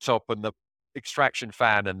cooktop and the extraction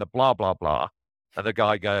fan and the blah, blah, blah. And the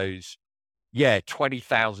guy goes, yeah,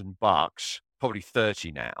 $20,000, probably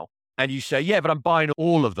 30 now. And you say, yeah, but I'm buying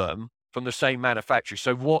all of them from the same manufacturer.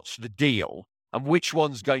 So what's the deal? And which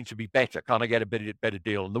one's going to be better? Can't I get a better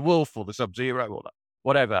deal on the Wolf or the Sub-Zero or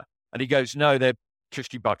whatever? And he goes, no, they're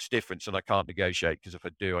 $50 difference and I can't negotiate because if I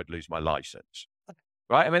do, I'd lose my license.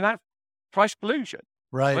 Right? I mean, that's price collusion.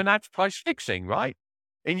 Right. I mean, that's price fixing, right?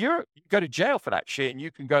 In Europe, you go to jail for that shit and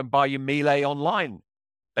you can go and buy your Miele online,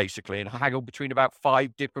 basically, and haggle between about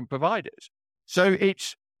 5 different providers. So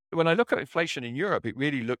when I look at inflation in Europe, it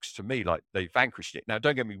really looks to me like they've vanquished it. Now,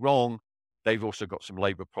 don't get me wrong. They've also got some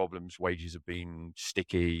labor problems. Wages have been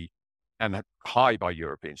sticky and high by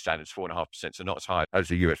European standards, 4.5%. So not as high as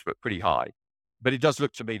the US, but pretty high. But it does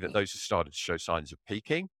look to me that those have started to show signs of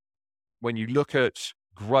peaking. When you look at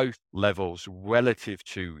growth levels relative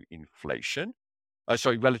to inflation,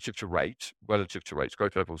 relative to rates,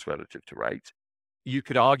 growth levels relative to rate, you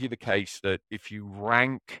could argue the case that if you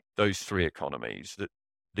rank those 3 economies, that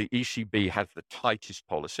the ECB has the tightest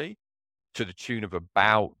policy to the tune of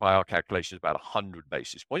about, by our calculations, about 100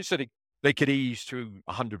 basis points. So they could ease through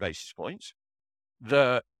 100 basis points.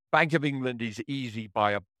 The Bank of England is easy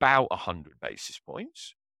by about 100 basis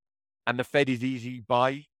points. And the Fed is easy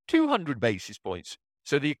by 200 basis points.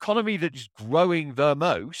 So the economy that is growing the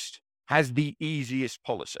most has the easiest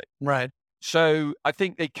policy. Right. So I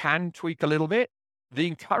think they can tweak a little bit. The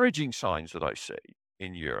encouraging signs that I see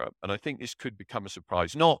in Europe, and I think this could become a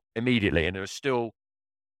surprise, not immediately, and there are still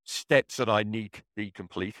steps that I need to be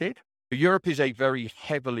completed. Europe is a very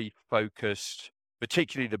heavily focused,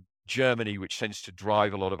 particularly the Germany, which tends to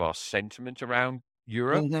drive a lot of our sentiment around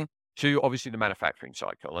Europe, to obviously the manufacturing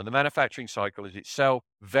cycle. And the manufacturing cycle is itself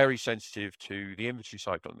very sensitive to the inventory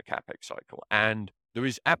cycle and the CapEx cycle. And there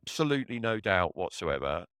is absolutely no doubt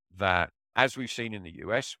whatsoever that, as we've seen in the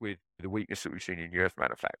US with the weakness that we've seen in US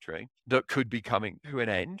manufacturing, that could be coming to an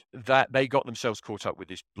end, that they got themselves caught up with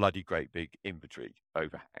this bloody great big inventory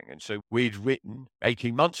overhang. And so we'd written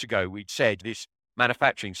 18 months ago, we'd said this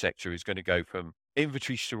manufacturing sector is going to go from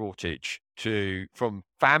inventory shortage from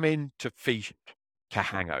famine to feast to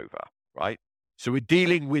hangover, right? So we're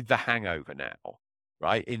dealing with the hangover now,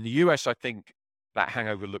 right? In the US, I think that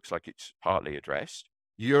hangover looks like it's partly addressed.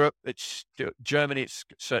 Europe, Germany, it's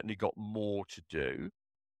certainly got more to do.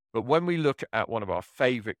 But when we look at one of our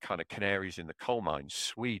favorite kind of canaries in the coal mine,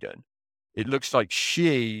 Sweden, it looks like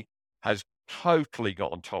she has totally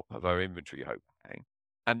got on top of her inventory overhang.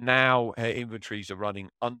 And now her inventories are running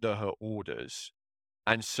under her orders.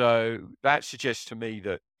 And so that suggests to me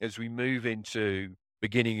that as we move into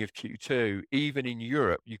beginning of Q2, even in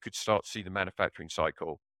Europe, you could start to see the manufacturing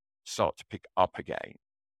cycle start to pick up again.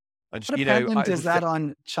 And what dependent is that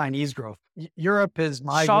on Chinese growth? Europe is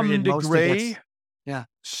migrated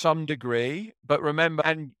some degree, but remember,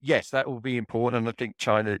 and yes, that will be important. And I think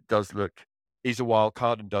China is a wild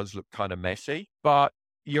card and does look kind of messy, but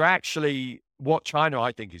what China,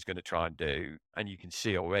 I think, is going to try and do, and you can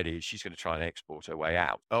see already, is she's going to try and export her way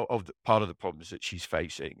out of part of the problems that she's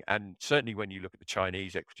facing. And certainly when you look at the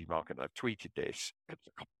Chinese equity market, and I've tweeted this, it's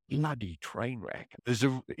a bloody train wreck.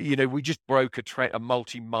 We just broke a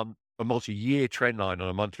multi-year trend line on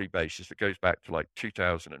a monthly basis that goes back to like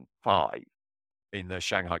 2005 in the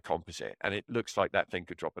Shanghai Composite. And it looks like that thing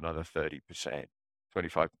could drop another 30%,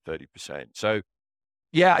 25 to 30%. So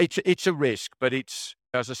yeah, it's a risk, but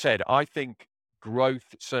as I said, I think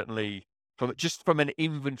growth certainly from an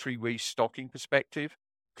inventory restocking perspective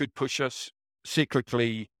could push us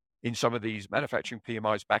cyclically in some of these manufacturing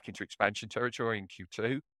PMIs back into expansion territory in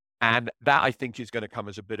Q2. And that, I think, is going to come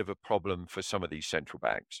as a bit of a problem for some of these central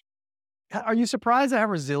banks. Are you surprised at how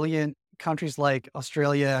resilient countries like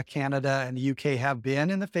Australia, Canada, and the UK have been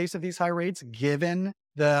in the face of these high rates, given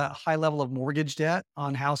the high level of mortgage debt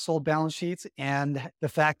on household balance sheets and the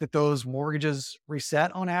fact that those mortgages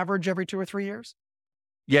reset on average every 2 or 3 years?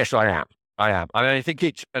 Yes, I am. I mean, I think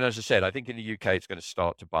and as I said, I think in the UK, it's going to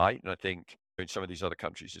start to bite. And I think in some of these other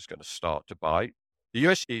countries is going to start to bite. The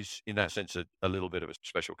US is, in that sense, a little bit of a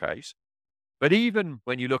special case. But even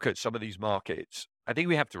when you look at some of these markets, I think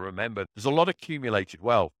we have to remember there's a lot of accumulated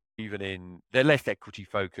wealth, they're less equity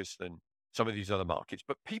focused than some of these other markets,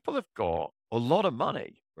 but people have got a lot of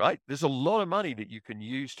money, right? There's a lot of money that you can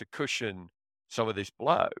use to cushion some of this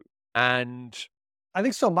blow. And I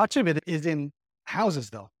think so much of it is in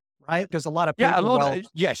houses though, right? There's a lot of paper wealth.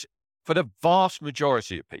 Yes, for the vast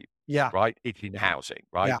majority of people, yeah, right? It's in housing,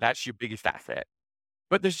 right? Yeah. That's your biggest asset.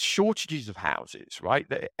 But there's shortages of houses, right?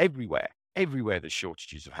 They're everywhere. Everywhere there's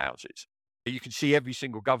shortages of houses. You can see every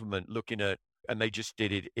single government looking at, and they just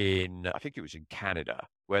did it in, I think it was in Canada,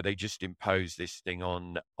 where they just imposed this thing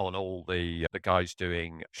on all the guys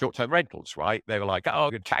doing short-term rentals, right? They were like, oh,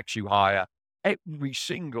 we're going to tax you higher. Every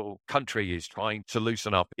single country is trying to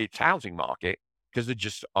loosen up its housing market because there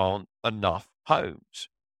just aren't enough homes.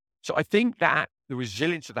 So I think that the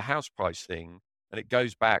resilience of the house price thing, and it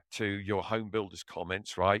goes back to your home builders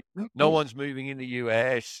comments, right? No one's moving in the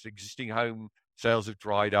US, existing home sales have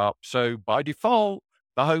dried up. So by default,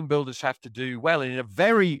 the home builders have to do well in a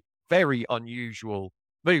very, very unusual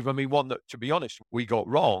move. I mean, one that, to be honest, we got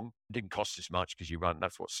wrong. It didn't cost as much because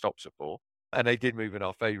that's what stops are for. And they did move in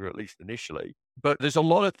our favor, at least initially. But there's a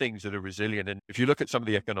lot of things that are resilient. And if you look at some of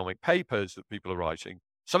the economic papers that people are writing,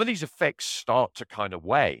 some of these effects start to kind of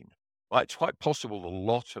wane. Right? It's quite possible a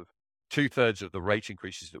lot of 2/3 of the rate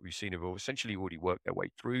increases that we've seen have essentially already worked their way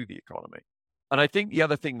through the economy. And I think the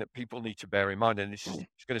other thing that people need to bear in mind, and this is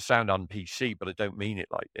going to sound un-PC, but I don't mean it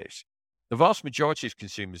like this. The vast majority of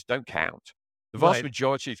consumers don't count. The vast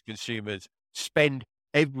majority of consumers spend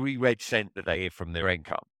every red cent that they get from their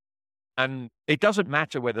income. And it doesn't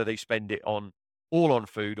matter whether they spend it all on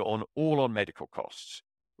food or all on medical costs,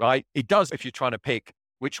 right? It does if you're trying to pick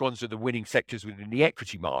which ones are the winning sectors within the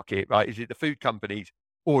equity market, right? Is it the food companies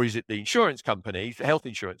or is it the insurance companies, the health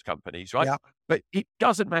insurance companies, right? Yeah. But it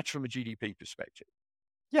doesn't match from a GDP perspective.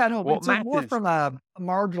 Yeah, no, What it's more matters- from a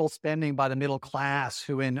marginal spending by the middle class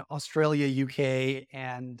who in Australia, UK,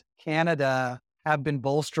 and Canada have been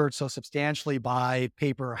bolstered so substantially by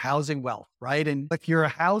paper housing wealth, right? And if your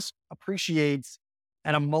house appreciates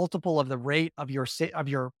at a multiple of the rate of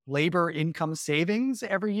your labor income savings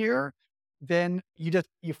every year, then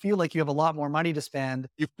you feel like you have a lot more money to spend.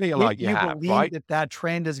 You feel like you have, believe right? that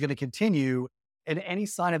trend is going to continue, and any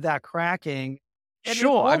sign of that cracking. And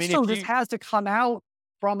Sure. I mean, also, if this has to come out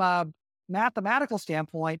from a mathematical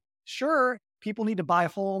standpoint. Sure, people need to buy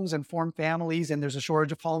homes and form families, and there's a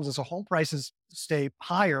shortage of homes as home prices stay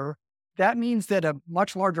higher. That means that a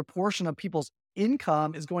much larger portion of people's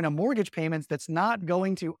income is going to mortgage payments that's not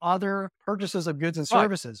going to other purchases of goods and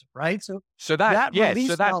services, right? So that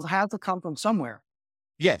release valve has to come from somewhere.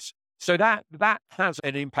 Yes. So that has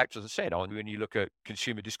an impact, as I said, on when you look at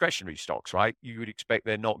consumer discretionary stocks, right? You would expect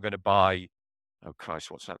they're not going to buy, oh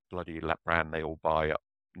Christ, what's that bloody brand they all buy up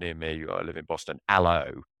near me? I live in Boston,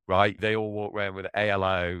 Aloe, right? They all walk around with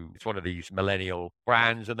ALO. It's one of these millennial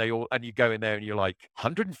brands, and you go in there and you're like,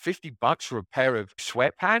 $150 for a pair of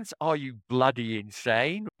sweatpants? Are you bloody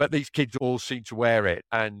insane? But these kids all seem to wear it.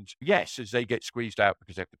 And yes, as they get squeezed out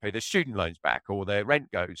because they have to pay their student loans back, or their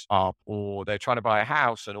rent goes up, or they're trying to buy a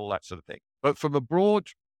house and all that sort of thing. But from a broad,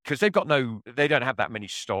 because they don't have that many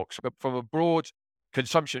stocks, but from a broad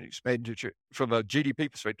consumption expenditure, from a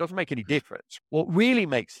GDP perspective, it doesn't make any difference. What really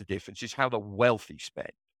makes the difference is how the wealthy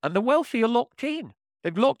spend. And the wealthy are locked in.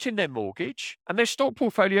 They've locked in their mortgage and their stock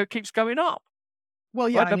portfolio keeps going up. Well,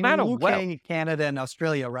 yeah, the amount of wealth, Canada and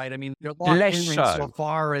Australia, right? I mean, they're locked in so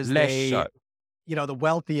far as the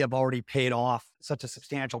wealthy have already paid off such a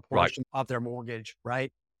substantial portion of their mortgage,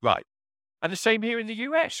 right? Right. And the same here in the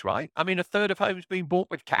US, right? I mean, 1/3 of homes being bought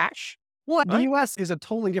with cash. Well, the US is a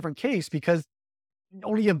totally different case because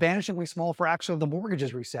only a vanishingly small fraction of the mortgage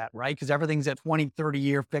is reset, right? Because everything's at 20,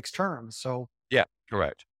 30-year fixed terms. So yeah,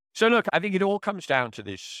 correct. So look, I think it all comes down to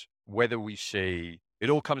this, it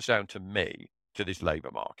all comes down to this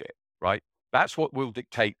labor market, right? That's what will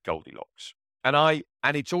dictate Goldilocks. And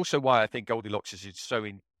it's also why I think Goldilocks is so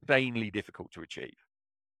insanely difficult to achieve.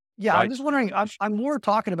 Yeah, right? I'm just wondering, I'm more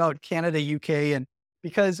talking about Canada, UK, and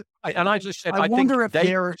because I just said, I wonder if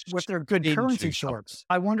they're good currency shorts.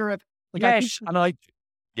 I wonder if, you know what I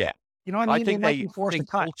mean? I think they forced to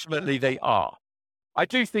cut. Ultimately they are. I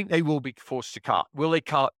do think they will be forced to cut. Will they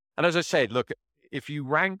cut? And as I said, look, if you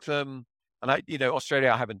rank them, and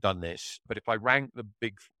Australia, I haven't done this, but if I rank the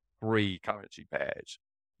big 3 currency pairs,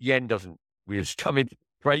 yen doesn't really come into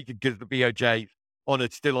play because the BOJ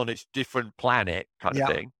still on its different planet kind of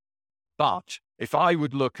thing. But if I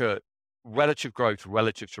would look at relative growth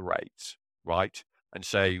relative to rates, right, and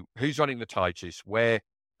say who's running the tightest, where,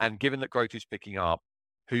 And given that growth is picking up,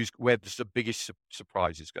 where the biggest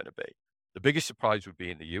surprise is going to be? The biggest surprise would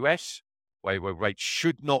be in the US, where rates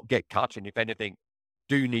should not get cut, and if anything,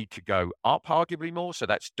 do need to go up arguably more. So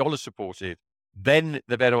that's dollar supportive. Then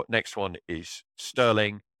the next one is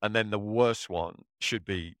sterling, and then the worst one should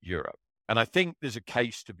be Europe. And I think there's a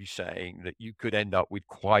case to be saying that you could end up with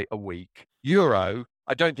quite a weak euro.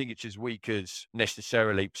 I don't think it's as weak as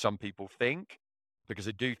necessarily some people think, because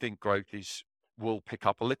I do think growth will pick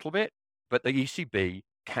up a little bit, but the ECB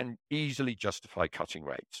can easily justify cutting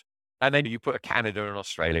rates. And then you put a Canada and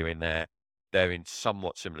Australia in there. They're in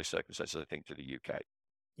somewhat similar circumstances, I think, to the UK.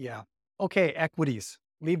 Yeah. Okay, equities.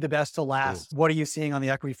 Leave the best to last. What are you seeing on the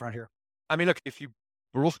equity front here? I mean, look, if you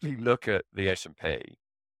broadly look at the S&P,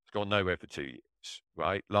 it's gone nowhere for 2 years,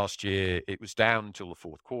 right? Last year, it was down until the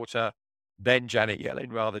fourth quarter. Then Janet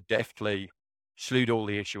Yellen rather deftly slewed all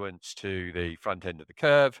the issuance to the front end of the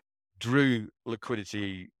curve, drew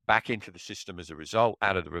liquidity back into the system as a result,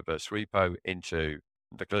 out of the reverse repo into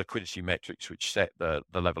the liquidity metrics, which set the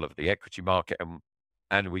level of the equity market.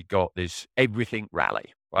 And we got this everything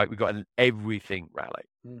rally, right? We got an everything rally.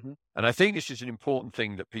 Mm-hmm. And I think this is an important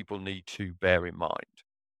thing that people need to bear in mind.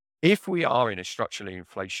 If we are in a structurally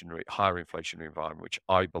higher inflationary environment, which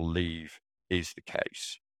I believe is the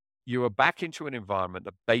case, you are back into an environment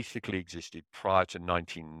that basically existed prior to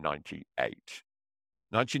 1998.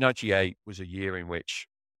 1998 was a year in which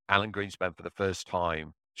Alan Greenspan, for the first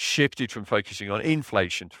time, shifted from focusing on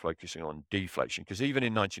inflation to focusing on deflation. Because even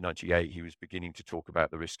in 1998, he was beginning to talk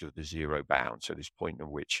about the risk of the zero bound. So this point at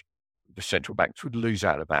which the central banks would lose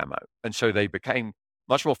out of ammo. And so they became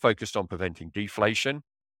much more focused on preventing deflation.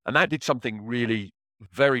 And that did something really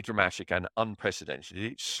very dramatic and unprecedented.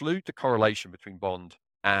 It slewed the correlation between bond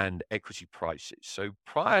and equity prices. So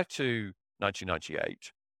prior to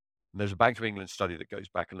 1998, there's a Bank of England study that goes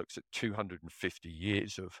back and looks at 250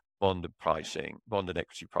 years of bond and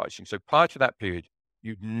equity pricing. So prior to that period,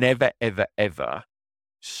 you'd never, ever, ever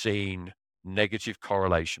seen negative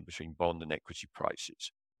correlation between bond and equity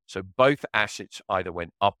prices. So both assets either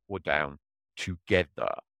went up or down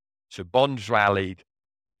together. So bonds rallied,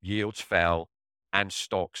 yields fell, and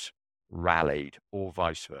stocks rallied, or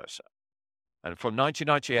vice versa. And from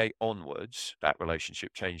 1998 onwards, that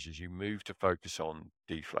relationship changed as you move to focus on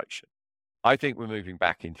deflation. I think we're moving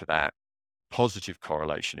back into that positive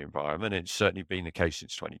correlation environment. It's certainly been the case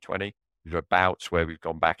since 2020. We've had bouts where we've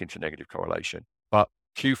gone back into negative correlation, but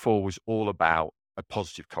Q4 was all about a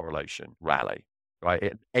positive correlation rally,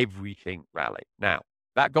 right? Everything rally. Now,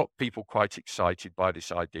 that got people quite excited by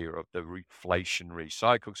this idea of the reflationary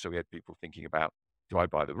cycle. So we had people thinking about, do I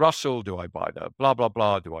buy the Russell? Do I buy the blah, blah,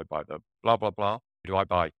 blah? Do I buy the blah, blah, blah? Do I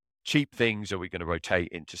buy cheap things? Are we going to rotate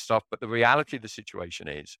into stuff? But the reality of the situation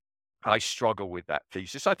is, I struggle with that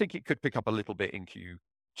thesis. I think it could pick up a little bit in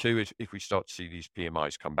Q2 if we start to see these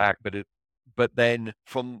PMIs come back. But then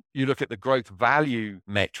you look at the growth value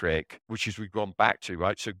metric, which is we've gone back to,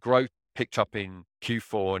 right? So growth picked up in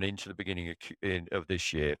Q4 and into the beginning of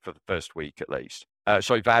this year for the first week at least.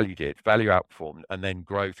 Value outperformed, and then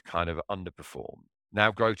growth kind of underperformed. Now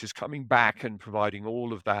growth is coming back and providing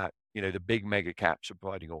all of that, the big mega caps are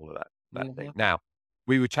providing all of that thing. Now,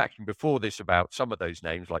 we were chatting before this about some of those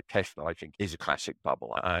names, like Tesla, I think is a classic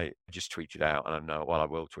bubble. I just tweeted out, and I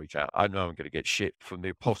will tweet out. I know I'm going to get shit from the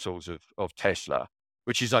apostles of Tesla,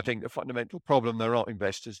 which is, I think, the fundamental problem. They're not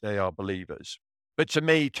investors, they are believers. But to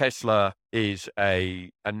me, Tesla is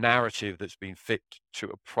a narrative that's been fit to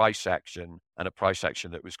a price action, and a price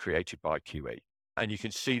action that was created by QE. And you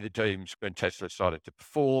can see the times when Tesla started to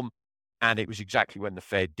perform, and it was exactly when the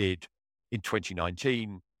Fed did in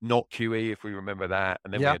 2019, not QE, if we remember that.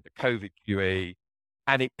 And then we had the COVID QE,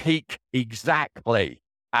 and it peaked exactly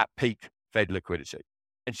at peak Fed liquidity.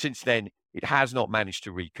 And since then, it has not managed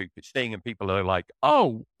to recoup its thing. And people are like,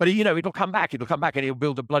 oh, but it'll come back. It'll come back, and he'll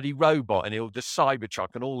build a bloody robot, and he'll do Cybertruck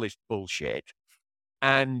and all this bullshit.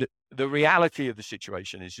 And the reality of the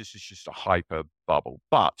situation is this is just a hyper bubble.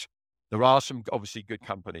 But there are some obviously good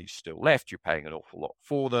companies still left. You're paying an awful lot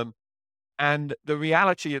for them. And the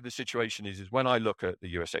reality of the situation is when I look at the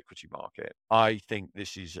US equity market, I think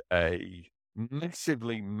this is a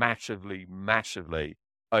massively, massively, massively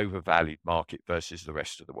overvalued market versus the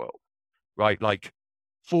rest of the world, right? Like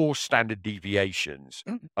 4 standard deviations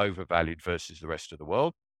overvalued versus the rest of the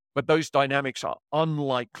world. But those dynamics are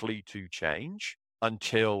unlikely to change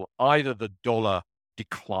until either the dollar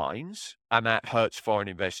declines, and that hurts foreign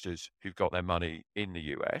investors who've got their money in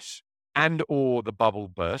the US, and or the bubble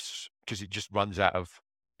bursts because it just runs out of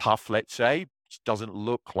puff, let's say. It doesn't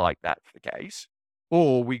look like that's the case.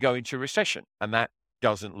 Or we go into recession, and that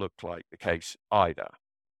doesn't look like the case either.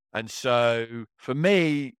 And so for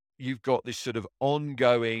me, you've got this sort of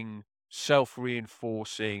ongoing,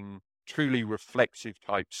 self-reinforcing, truly reflexive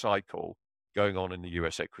type cycle going on in the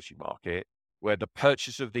US equity market, where the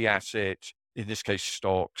purchase of the asset, in this case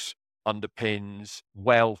stocks, underpins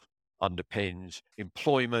wealth, underpins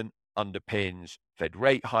employment, underpins Fed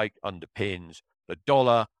rate hike, underpins the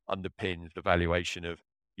dollar, underpins the valuation of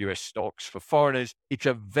US stocks for foreigners. It's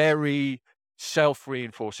a very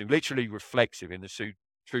self-reinforcing, literally reflexive in the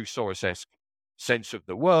true Soros-esque sense of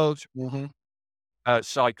the world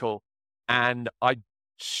cycle. And I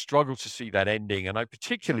struggle to see that ending. And I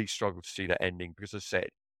particularly struggle to see that ending because, as I said,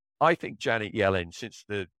 I think Janet Yellen, since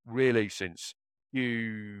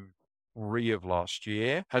Q3 of last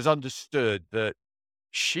year, has understood that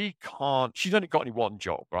she's only got only one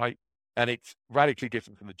job, right? And it's radically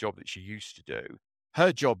different from the job that she used to do.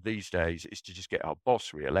 Her job these days is to just get her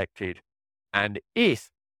boss reelected. And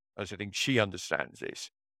if, as I think she understands this,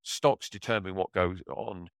 stocks determine what goes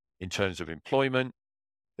on in terms of employment,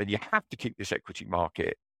 then you have to keep this equity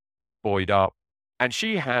market buoyed up. And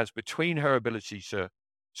she has, between her ability to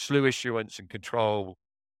slew issuance and control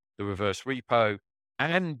the reverse repo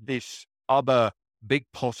and this other big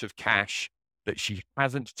pot of cash that she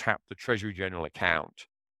hasn't tapped the Treasury General account,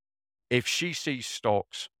 if she sees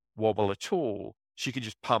stocks wobble at all, she can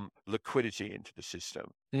just pump liquidity into the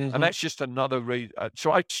system. And that's just another reason.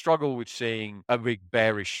 So I struggle with seeing a big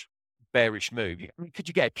bearish move. I mean, could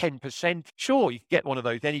you get a 10%? Sure, you can get one of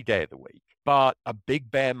those any day of the week. But a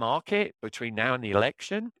big bear market between now and the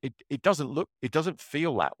election, it doesn't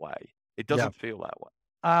feel that way. It doesn't feel that way.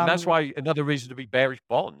 And that's why another reason to be bearish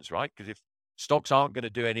bonds, right? Because if stocks aren't going to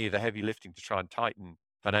do any of the heavy lifting to try and tighten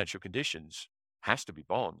financial conditions, has to be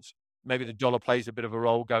bonds. Maybe the dollar plays a bit of a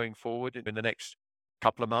role going forward in the next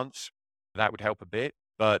couple of months. That would help a bit,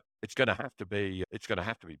 but it's going to have to be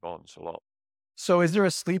bonds a lot. So is there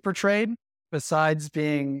a sleeper trade besides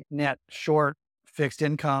being net short fixed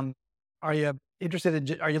income? Are you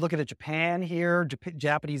interested are you looking at Japan here,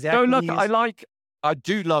 Japanese equities? No, look, I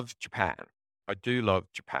do love Japan.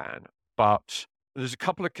 But there's a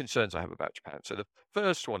couple of concerns I have about Japan. So the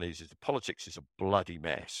first one is the politics is a bloody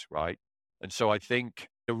mess, right? And so I think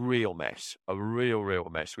a real mess.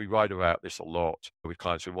 We write about this a lot with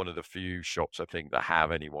clients. We're one of the few shops, I think, that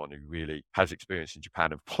have anyone who really has experience in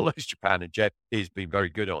Japan and follows Japan. And Jeff has been very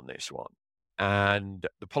good on this one. And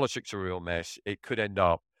the politics are a real mess. It could end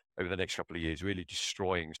up over the next couple of years really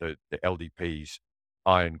destroying the LDP's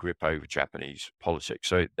iron grip over Japanese politics.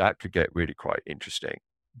 So that could get really quite interesting.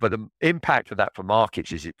 But the impact of that for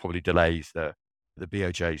markets is it probably delays the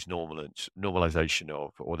BOJ's normalization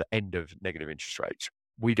of, or the end of negative interest rates.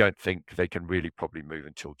 We don't think they can really probably move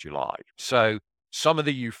until July. So some of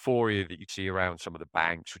the euphoria that you see around some of the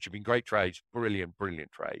banks, which have been great trades, brilliant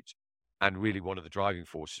trades, and really one of the driving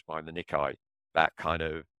forces behind the Nikkei, that kind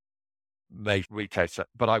of may retest,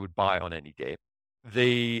 but I would buy on any dip.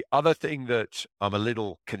 The other thing that I'm a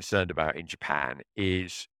little concerned about in Japan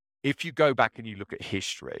is if you go back and you look at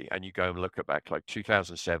history and you go and look at back like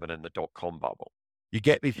 2007 and the dot-com bubble, you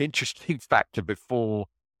get this interesting factor before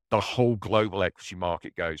the whole global equity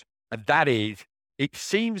market goes. And that is, it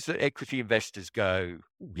seems that equity investors go,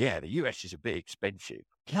 yeah, the US is a bit expensive.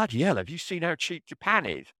 Bloody hell, have you seen how cheap Japan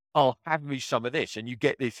is? I'll have me some of this. And you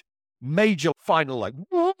get this major final, like,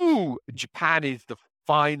 woo, Japan is the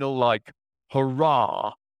final, like,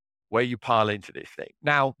 hurrah, where you pile into this thing.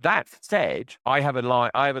 Now, that said, I have a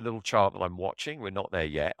little chart that I'm watching. We're not there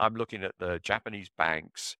yet. I'm looking at the Japanese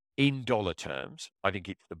banks in dollar terms. I think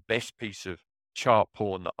it's the best piece of chart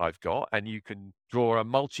porn that I've got. And you can draw a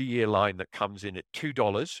multi-year line that comes in at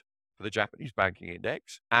 $2 for the Japanese banking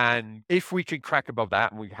index. And if we can crack above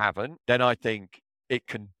that, and we haven't, then I think it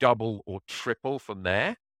can double or triple from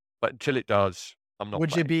there. But until it does, I'm not.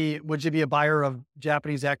 Would you be a buyer of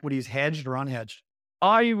Japanese equities hedged or unhedged?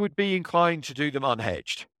 I would be inclined to do them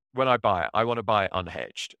unhedged. When I buy it, I want to buy it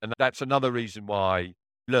unhedged. And that's another reason why,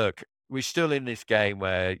 look, we're still in this game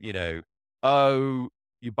where,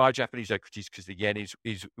 you buy Japanese equities because the yen is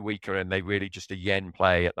weaker and they really just a yen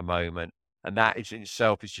play at the moment. And that is in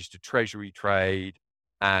itself is just a treasury trade.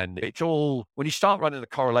 And it's all, when you start running the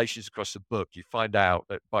correlations across the book, you find out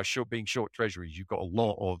that by being short treasuries, you've got a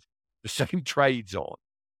lot of the same trades on.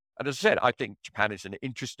 And as I said, I think Japan is an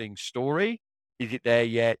interesting story. Is it there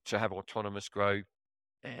yet to have autonomous growth?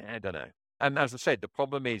 I don't know. And as I said, the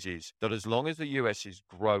problem is that as long as the US is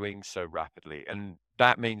growing so rapidly, and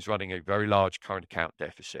that means running a very large current account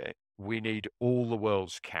deficit, we need all the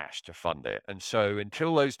world's cash to fund it. And so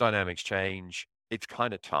until those dynamics change, it's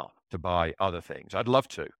kind of tough to buy other things. I'd love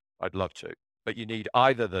to, but you need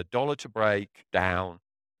either the dollar to break down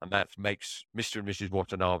And that makes Mr. and Mrs.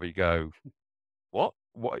 Watanabe go, what?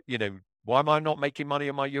 What? Why am I not making money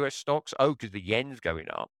on my US stocks? Oh, because the yen's going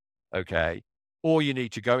up. Okay. Or you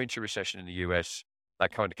need to go into recession in the US,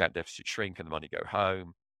 that current account deficit shrink and the money go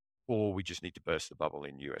home. Or we just need to burst the bubble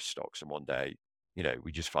in US stocks. And one day,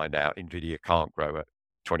 we just find out NVIDIA can't grow at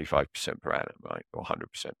 25% per annum, right? Or 100%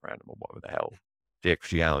 per annum, or whatever the hell the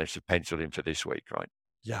equity analysts have penciled in for this week, right?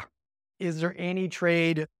 Yeah. Is there any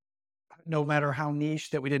trade, no matter how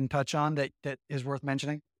niche, that we didn't touch on that is worth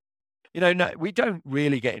mentioning? No, we don't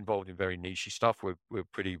really get involved in very niche stuff. We're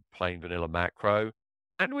pretty plain vanilla macro.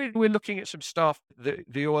 And we're looking at some stuff.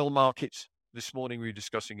 The oil markets this morning we were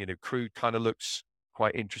discussing, crude kind of looks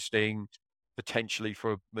quite interesting, potentially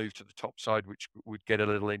for a move to the top side, which would get a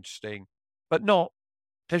little interesting, but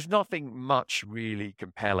there's nothing much really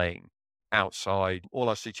compelling outside. All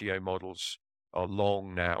our CTO models are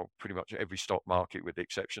long now, pretty much every stock market with the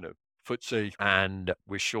exception of FTSE, and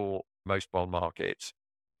we're short most bond markets.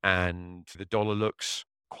 And the dollar looks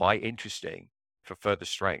quite interesting for further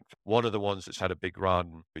strength. One of the ones that's had a big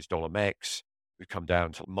run is dollar MEX. We've come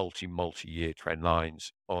down to multi-year trend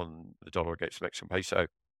lines on the dollar against Mexican peso.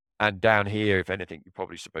 And down here, if anything, you're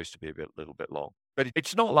probably supposed to be a little bit long. But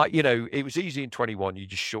it's not like, it was easy in 21. You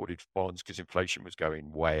just shorted bonds because inflation was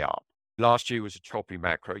going way up. Last year was a choppy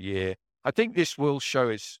macro year. I think this will show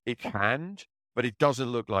its hand, but it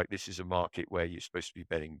doesn't look like this is a market where you're supposed to be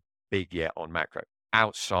betting big yet on macro.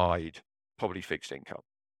 Outside, probably fixed income.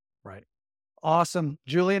 Right. Awesome.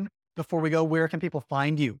 Julian, before we go, where can people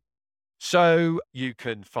find you? So you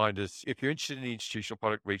can find us, if you're interested in the institutional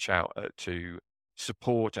product, reach out to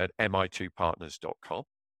support@mi2partners.com.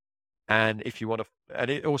 And if you want to,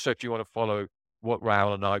 if you want to follow what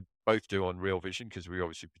Raoul and I both do on Real Vision, because we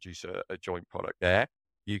obviously produce a joint product there,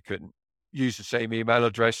 you can use the same email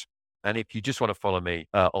address. And if you just want to follow me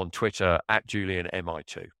on Twitter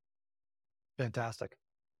 @JulianMI2. Fantastic.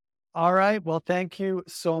 All right. Well, thank you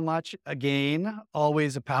so much again.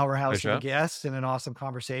 Always a powerhouse of a guest and an awesome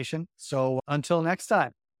conversation. So until next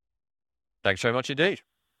time. Thanks so much indeed.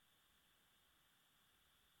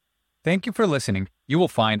 Thank you for listening. You will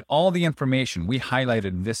find all the information we highlighted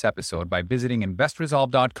in this episode by visiting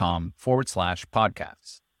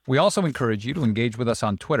investresolve.com/podcasts. We also encourage you to engage with us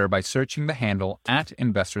on Twitter by searching the handle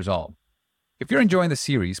 @InvestResolve. If you're enjoying the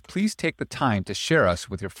series, please take the time to share us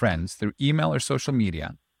with your friends through email or social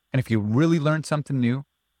media. And if you really learned something new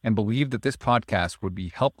and believe that this podcast would be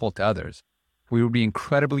helpful to others, we would be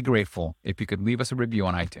incredibly grateful if you could leave us a review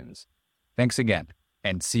on iTunes. Thanks again,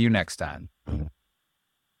 and see you next time.